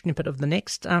there's a snippet of the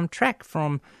next track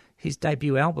from his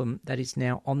debut album that is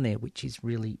now on there, which is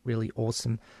really, really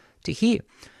awesome to hear.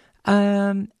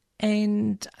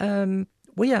 And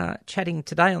we are chatting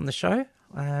today on the show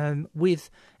with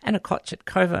Anna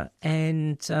Kochetkova,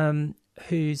 and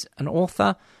who's an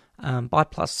author,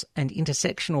 bi-plus and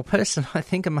intersectional person, I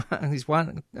think, is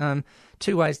one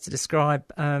two ways to describe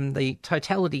the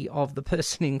totality of the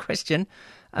person in question.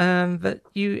 But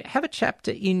you have a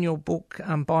chapter in your book,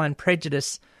 Bi and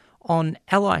Prejudice, on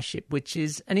allyship, which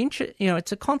is an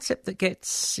it's a concept that gets,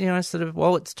 sort of,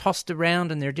 it's tossed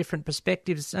around and there are different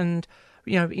perspectives, and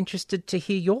interested to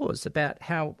hear yours about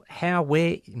how,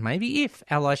 where, maybe if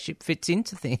allyship fits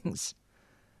into things.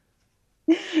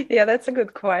 Yeah, that's a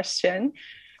good question.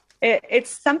 It's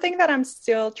something that I'm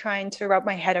still trying to wrap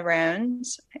my head around,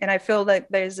 and I feel that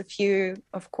there's a few,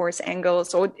 of course,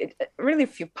 angles or really a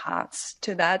few parts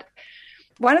to that.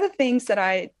 One of the things that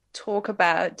I talk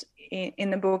about in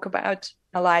the book about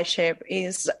allyship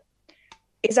is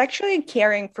actually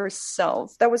caring for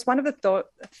self. That was one of the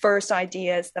first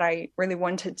ideas that I really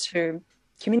wanted to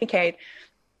communicate,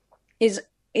 is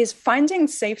finding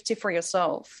safety for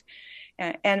yourself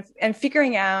and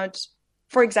figuring out,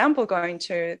 for example, going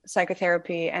to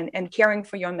psychotherapy and caring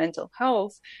for your mental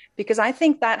health, because I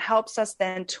think that helps us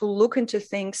then to look into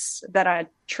things that are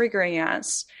triggering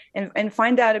us and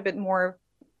find out a bit more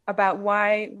about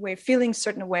why we're feeling a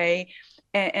certain way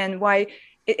and why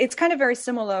it's kind of very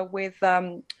similar with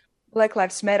Black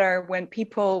Lives Matter, when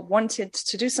people wanted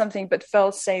to do something but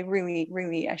felt, say, really,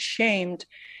 really ashamed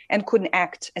and couldn't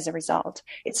act as a result.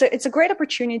 It's a great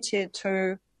opportunity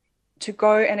to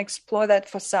go and explore that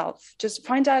for self. Just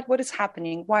find out what is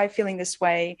happening, why I'm feeling this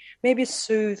way, maybe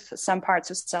soothe some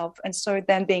parts of self, and so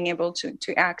then being able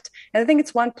to act. And I think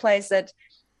it's one place that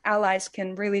allies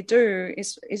can really do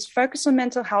is focus on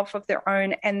mental health of their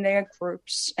own and their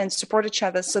groups and support each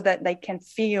other so that they can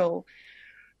feel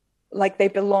like they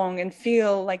belong and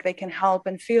feel like they can help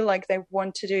and feel like they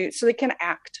want to do, so they can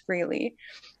act really.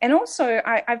 And also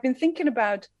I've been thinking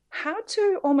about how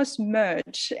to almost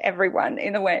merge everyone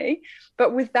in a way,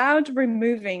 but without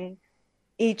removing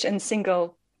each and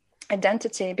single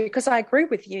identity, because I agree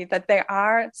with you that there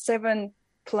are 7+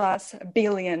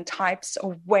 billion types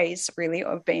of ways really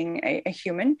of being a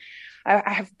human.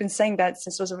 I have been saying that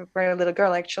since I was a very little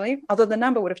girl, actually, although the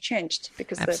number would have changed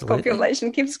because the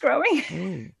population keeps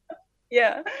growing.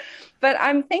 Yeah. But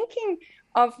I'm thinking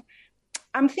of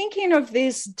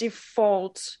this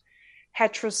default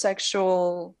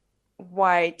heterosexual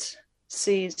white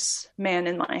cis man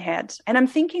in my head. And I'm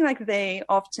thinking like they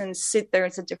often sit there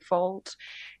as a default.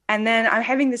 And then I'm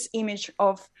having this image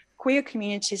of queer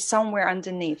community somewhere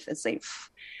underneath, as if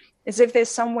there's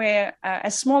somewhere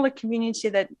a smaller community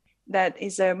that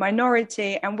is a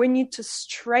minority, and we need to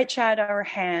stretch out our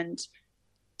hand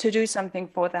to do something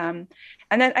for them.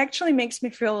 And that actually makes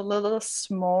me feel a little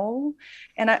small.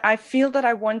 And I feel that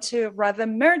I want to rather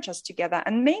merge us together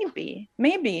and maybe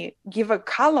give a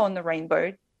color on the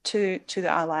rainbow to the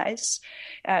allies,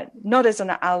 not as an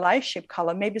allyship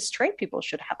color. Maybe straight people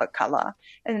should have a color,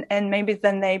 and maybe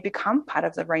then they become part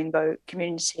of the rainbow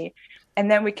community. And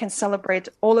then we can celebrate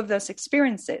all of those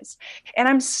experiences. And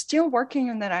I'm still working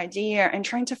on that idea and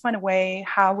trying to find a way,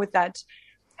 how would that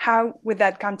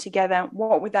come together?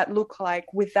 What would that look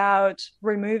like without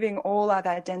removing all other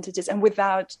identities and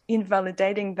without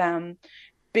invalidating them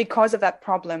because of that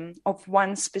problem of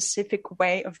one specific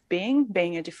way of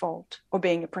being a default or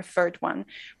being a preferred one?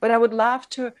 But I would love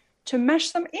to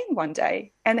mesh them in one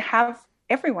day and have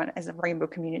everyone as a rainbow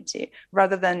community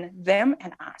rather than them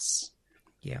and us.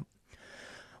 Yeah.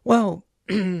 Well,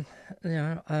 it's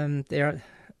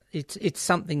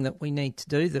something that we need to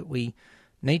do, that we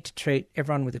need to treat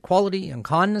everyone with equality and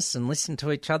kindness and listen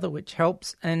to each other, which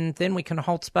helps, and then we can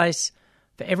hold space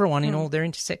for everyone in all their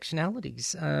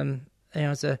intersectionalities.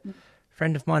 As a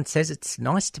friend of mine says, it's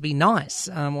nice to be nice,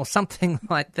 or something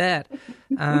like that.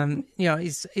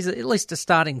 Is at least a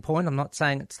starting point. I'm not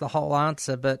saying it's the whole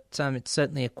answer, but it's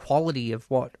certainly a quality of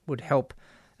what would help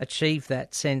achieve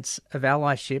that sense of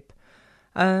allyship.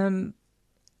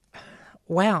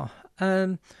 Wow.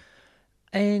 And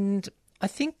I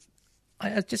think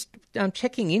I'm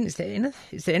checking in. Is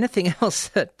there anything else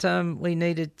that we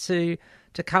needed to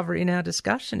cover in our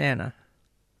discussion, Anna?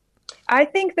 I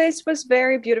think this was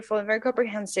very beautiful and very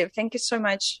comprehensive. Thank you so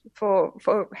much for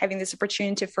having this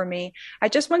opportunity for me. I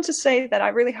just want to say that I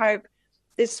really hope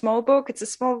this small book, it's a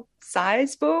small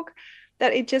size book,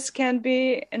 that it just can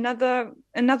be another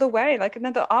way, like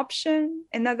another option,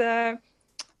 another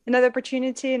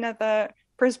opportunity, another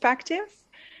perspective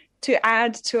to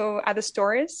add to other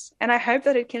stories. And I hope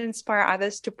that it can inspire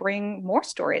others to bring more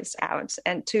stories out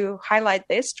and to highlight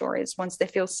their stories once they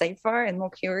feel safer and more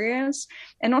curious,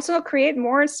 and also create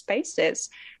more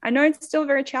spaces. I know it's still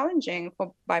very challenging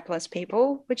for BIPOC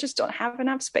people. We just don't have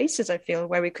enough spaces, I feel,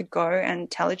 where we could go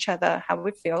and tell each other how we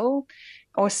feel,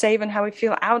 or say even how we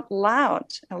feel out loud,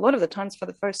 a lot of the times for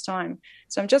the first time.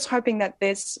 So I'm just hoping that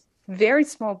this very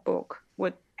small book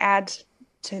would add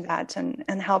to that and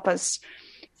help us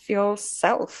feel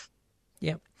self.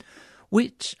 Yeah.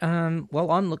 Which, I'm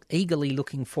eagerly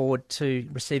looking forward to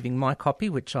receiving my copy,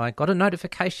 which I got a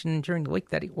notification during the week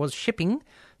that it was shipping,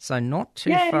 so not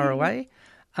too far away.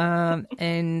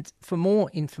 And for more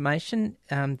information,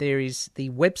 there is the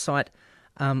website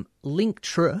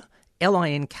Linktr,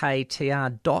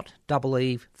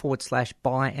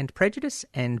 linktr.ee/Bi and Prejudice,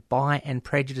 and Bi and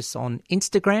Prejudice on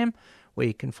Instagram, where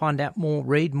you can find out more,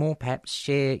 read more, perhaps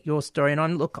share your story.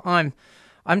 And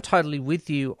I'm totally with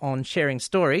you on sharing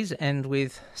stories, and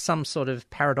with some sort of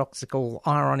paradoxical,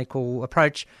 ironical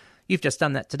approach. You've just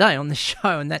done that today on the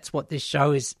show, and that's what this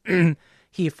show is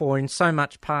here for, in so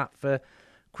much part for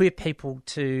queer people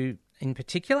to, in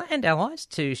particular, and allies,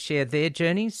 to share their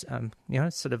journeys.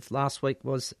 Sort of last week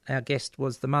our guest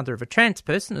was the mother of a trans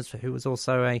person who was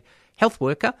also a health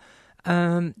worker.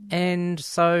 And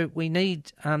so we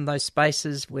need those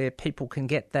spaces where people can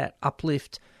get that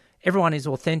uplift. Everyone is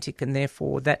authentic, and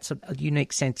therefore that's a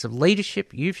unique sense of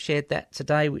leadership. You've shared that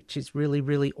today, which is really,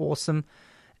 really awesome.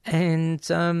 And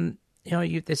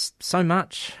there's so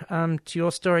much to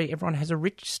your story. Everyone has a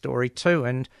rich story too,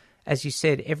 and as you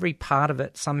said, every part of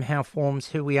it somehow forms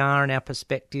who we are and our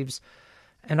perspectives.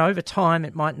 And over time,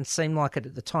 it mightn't seem like it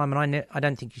at the time, and I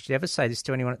don't think you should ever say this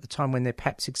to anyone at the time when they're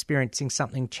perhaps experiencing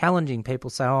something challenging. People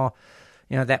say,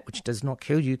 that which does not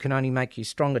kill you can only make you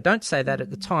stronger. Don't say that at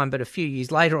the time, but a few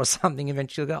years later or something,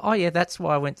 eventually you'll go, oh yeah, that's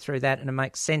why I went through that, and it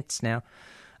makes sense now.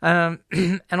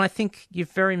 And I think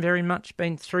you've very, very much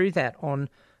been through that on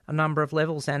a number of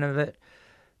levels, and of it,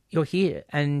 you're here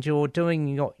and you're doing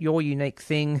your unique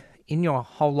thing in your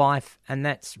whole life, and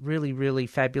that's really, really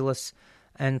fabulous.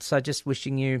 And so just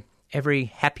wishing you every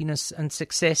happiness and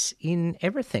success in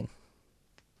everything.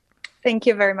 Thank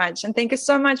you very much. And thank you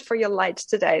so much for your light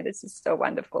today. This is so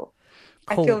wonderful.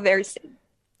 Cool. I feel very seen.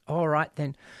 All right,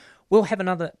 then. We'll have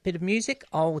another bit of music.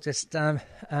 I'll just say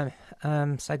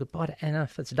goodbye to Anna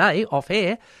for today, off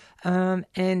air.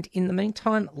 And in the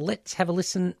meantime, let's have a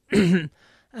listen.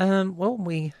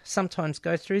 We sometimes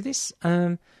go through this.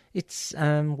 It's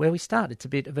where we start. It's a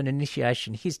bit of an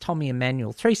initiation. Here's Tommy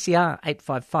Emmanuel, 3CR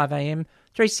 855 AM,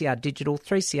 3CR Digital,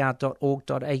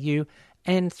 3cr.org.au,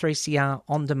 and 3CR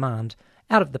On Demand.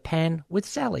 Out of the Pan with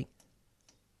Sally.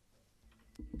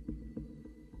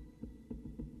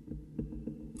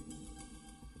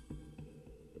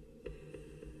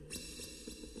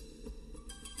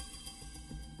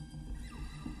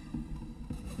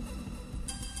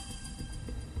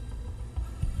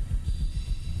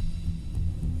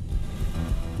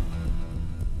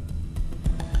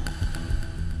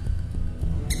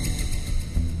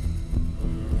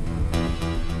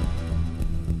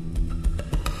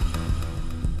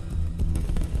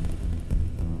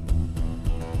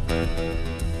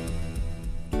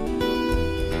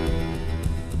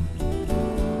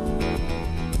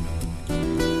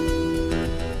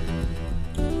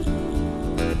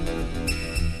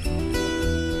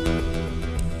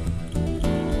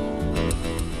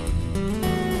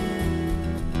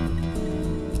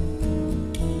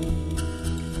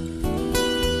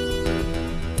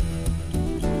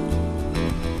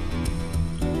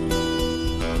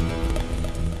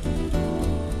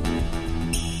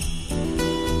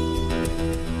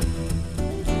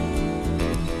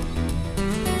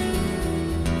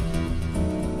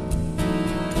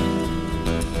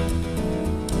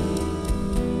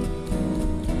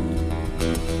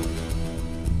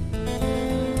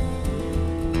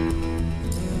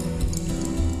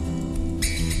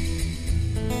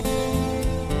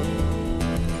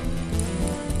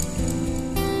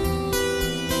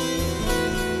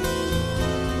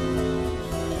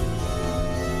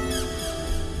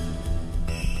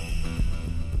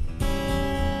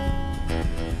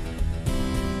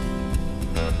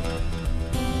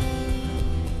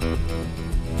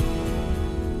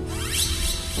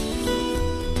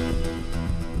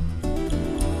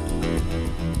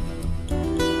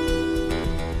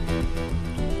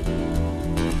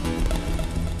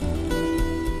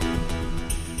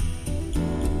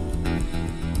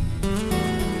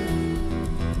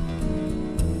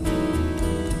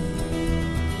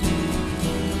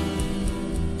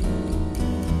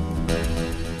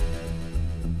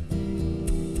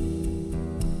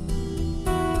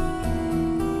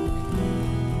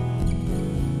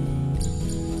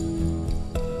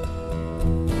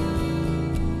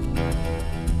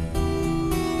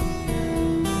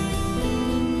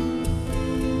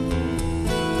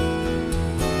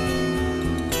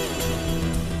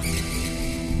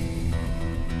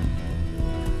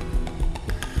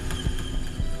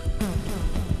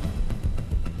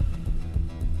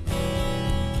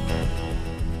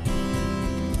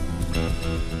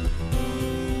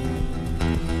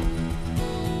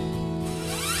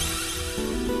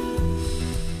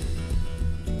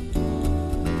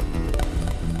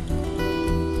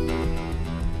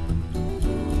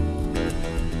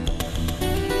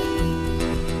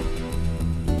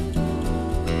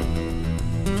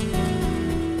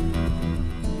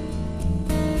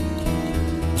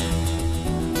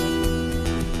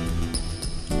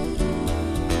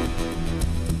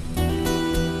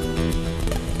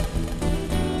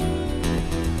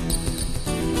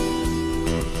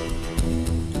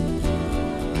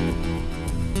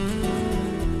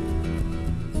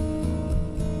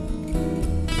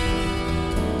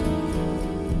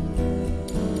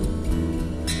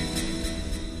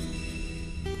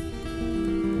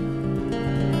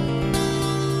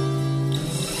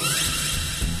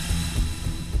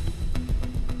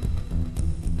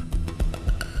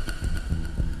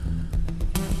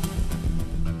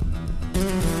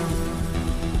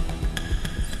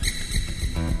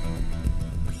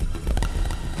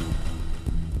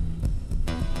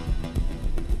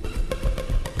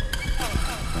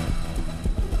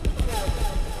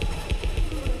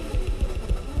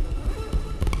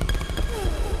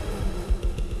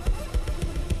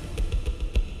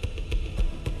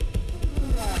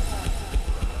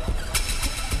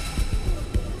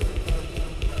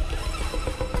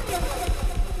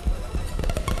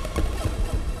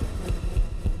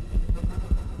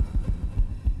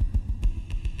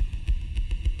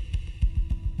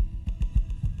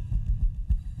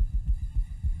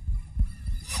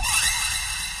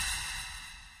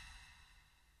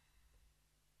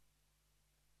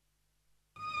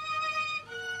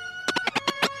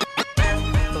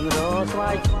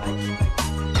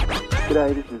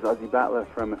 G'day, this is Ozzy Butler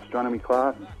from astronomy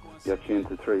class. You're tuned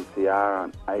to 3CR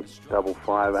on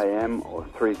 855 AM or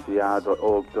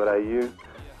 3cr.org.au.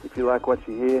 If you like what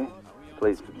you hear,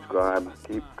 please subscribe.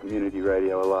 Keep community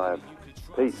radio alive.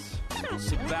 Peace.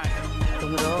 Sit back,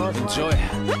 enjoy.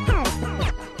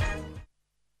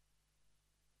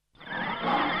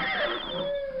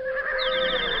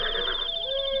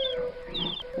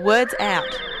 Word's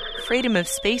out. Freedom of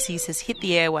species has hit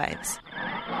the airwaves.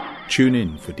 Tune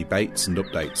in for debates and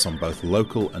updates on both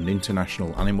local and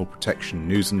international animal protection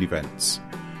news and events,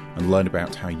 and learn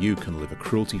about how you can live a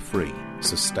cruelty-free,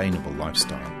 sustainable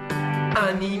lifestyle.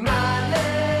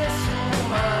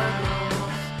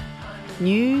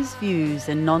 News, views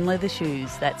and non-leather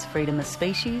shoes. That's Freedom of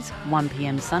Species, 1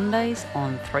 p.m. Sundays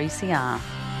on 3CR.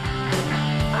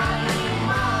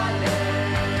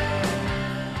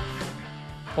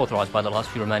 Authorised by the last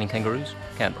few remaining kangaroos,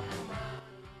 Canberra.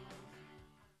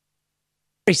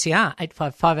 3CR,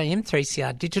 855 AM,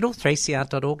 3CR Digital,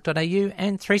 3cr.org.au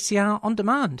and 3CR On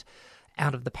Demand.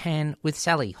 Out of the Pan with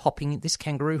Sally, this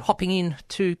kangaroo hopping in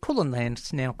to Kulin Land,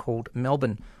 it's now called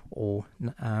Melbourne, or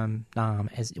Naarm,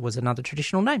 as it was another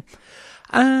traditional name.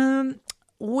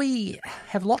 We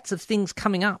have lots of things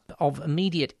coming up of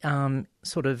immediate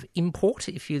sort of import,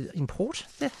 if you import.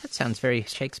 That sounds very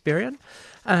Shakespearean.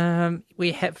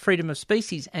 We have freedom of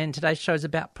species, and today's show is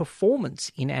about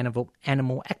performance in animal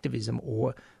activism,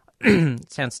 or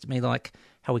it sounds to me like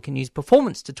how we can use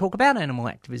performance to talk about animal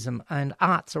activism. And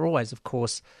arts are always, of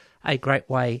course, a great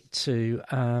way to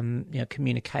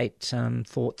communicate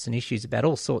thoughts and issues about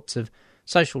all sorts of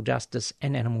social justice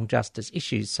and animal justice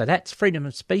issues. So that's freedom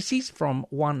of species from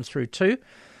 1 through 2.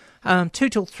 2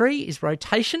 till 3 is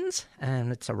rotations,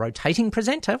 and it's a rotating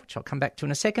presenter, which I'll come back to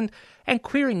in a second, and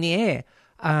queering the air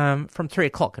from 3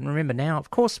 o'clock. And remember now, of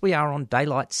course, we are on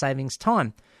daylight savings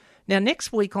time. Now,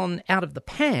 next week on Out of the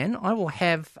Pan, I will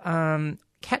have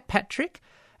Kat Patrick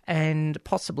and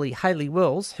possibly Hayley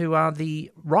Wells, who are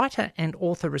the writer and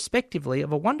author, respectively,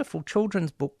 of a wonderful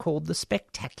children's book called The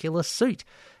Spectacular Suit.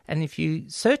 And if you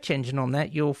search engine on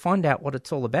that, you'll find out what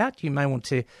it's all about. You may want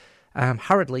to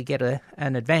hurriedly get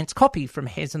an advance copy from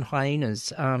Hares and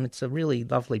Hyenas. It's a really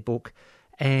lovely book,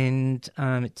 and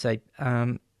it's a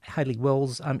Hayley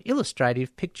Wells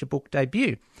illustrative picture book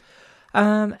debut.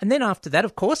 And then after that,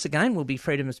 of course, again, will be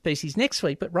Freedom of Species next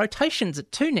week, but rotations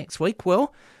at 2 next week,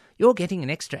 well, you're getting an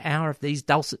extra hour of these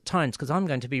dulcet tones, because I'm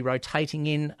going to be rotating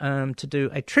in to do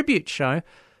a tribute show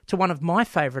to one of my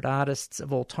favourite artists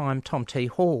of all time, Tom T.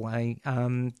 Hall, a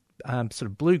sort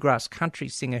of bluegrass country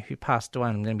singer who passed away.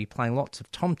 I'm going to be playing lots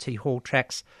of Tom T. Hall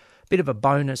tracks, bit of a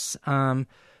bonus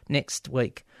next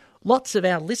week. Lots of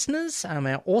our listeners,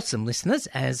 our awesome listeners,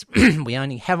 as we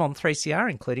only have on 3CR,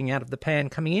 including Out of the Pan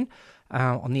coming in,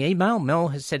 on the email. Mel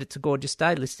has said it's a gorgeous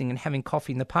day listening and having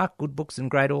coffee in the park. Good books and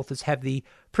great authors have the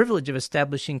privilege of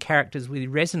establishing characters who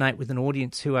resonate with an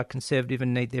audience who are conservative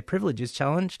and need their privileges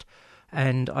challenged.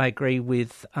 And I agree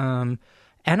with Anna.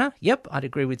 Yep, I'd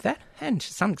agree with that. And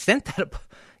to some extent, that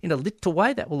in a little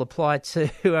way, that will apply to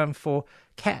for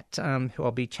Kat, who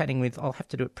I'll be chatting with. I'll have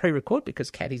to do it pre-record because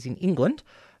Kat is in England.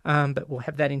 But we'll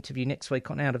have that interview next week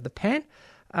on Out of the Pan.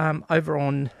 Over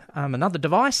on another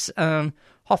device,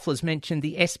 Hoffler's mentioned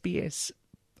the SBS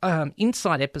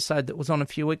Insight episode that was on a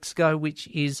few weeks ago, which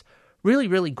is really,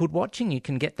 really good watching. You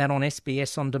can get that on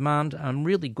SBS On Demand.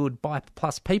 Really good BIPE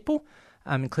Plus people,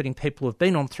 including people who have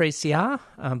been on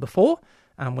 3CR before,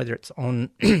 whether it's on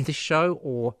this show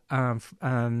or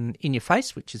In Your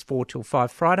Face, which is 4 till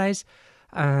 5 Fridays.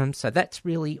 So that's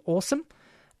really awesome.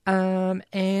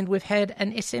 And we've had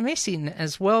an SMS in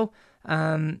as well,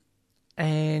 and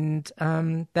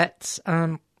that's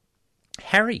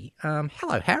Harry.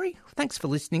 Hello, Harry. Thanks for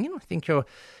listening in. I think you're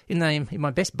in my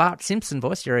best Bart Simpson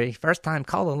voice. You're a first-time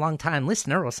caller, long-time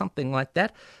listener, or something like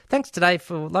that. Thanks today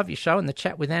for love your show and the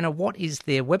chat with Anna. What is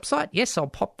their website? Yes, I'll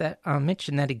pop that.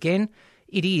 Mention that again.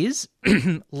 It is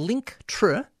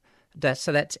Linktree.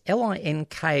 So that's linktr.ee/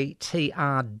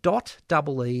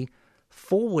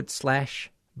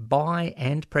 Buy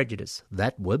and Prejudice.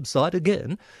 That website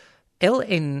again,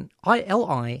 linktr.ee/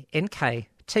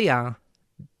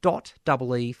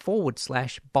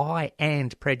 Buy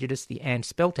and Prejudice, the and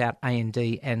spelt out AND,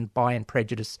 and Buy and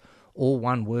Prejudice, all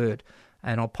one word.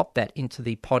 And I'll pop that into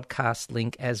the podcast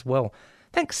link as well.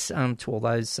 Thanks to all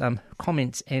those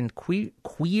comments and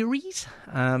queries.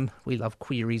 We love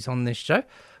queries on this show.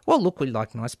 Well, look, we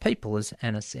like nice people, as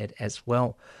Anna said as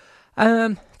well.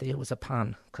 There was a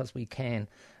pun, because we can.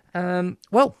 I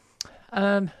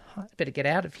better get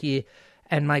out of here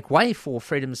and make way for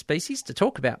Freedom of Species to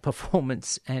talk about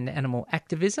performance and animal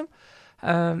activism.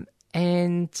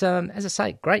 And as I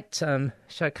say, great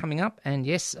show coming up. And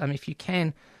yes, if you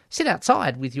can, sit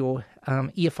outside with your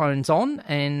earphones on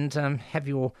and have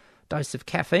your dose of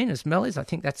caffeine as Mel is. I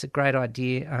think that's a great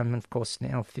idea. And of course,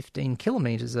 now 15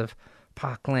 kilometres of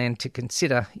parkland to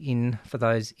consider for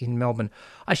those in Melbourne.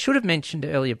 I should have mentioned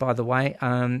earlier, by the way,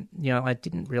 I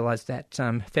didn't realise that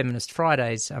Feminist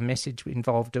Friday's message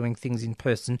involved doing things in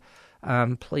person.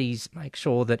 Please make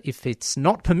sure that if it's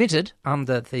not permitted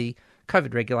under the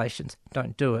COVID regulations,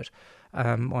 don't do it.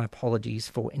 My apologies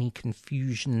for any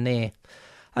confusion there.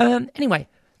 Anyway,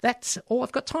 that's all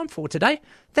I've got time for today.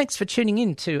 Thanks for tuning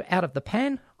in to Out of the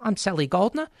Pan. I'm Sally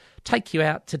Goldner. Take you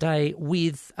out today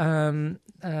with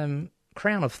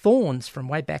Crown of Thorns from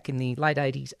way back in the late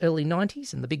 80s, early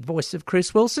 90s, and the big voice of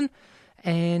Chris Wilson,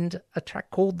 and a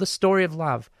track called The Story of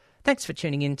Love. Thanks for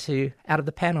tuning in to Out of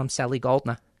the Pan. I'm Sally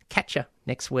Goldner. Catch you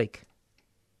next week.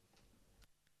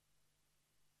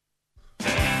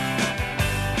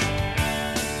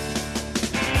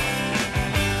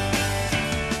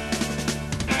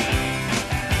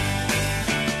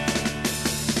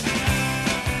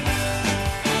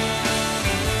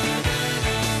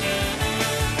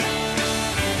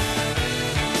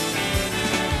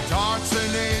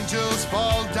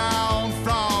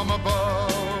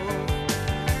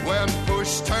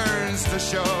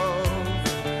 Shove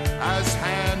as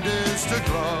hand is to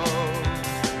glove.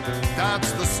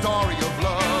 That's the story of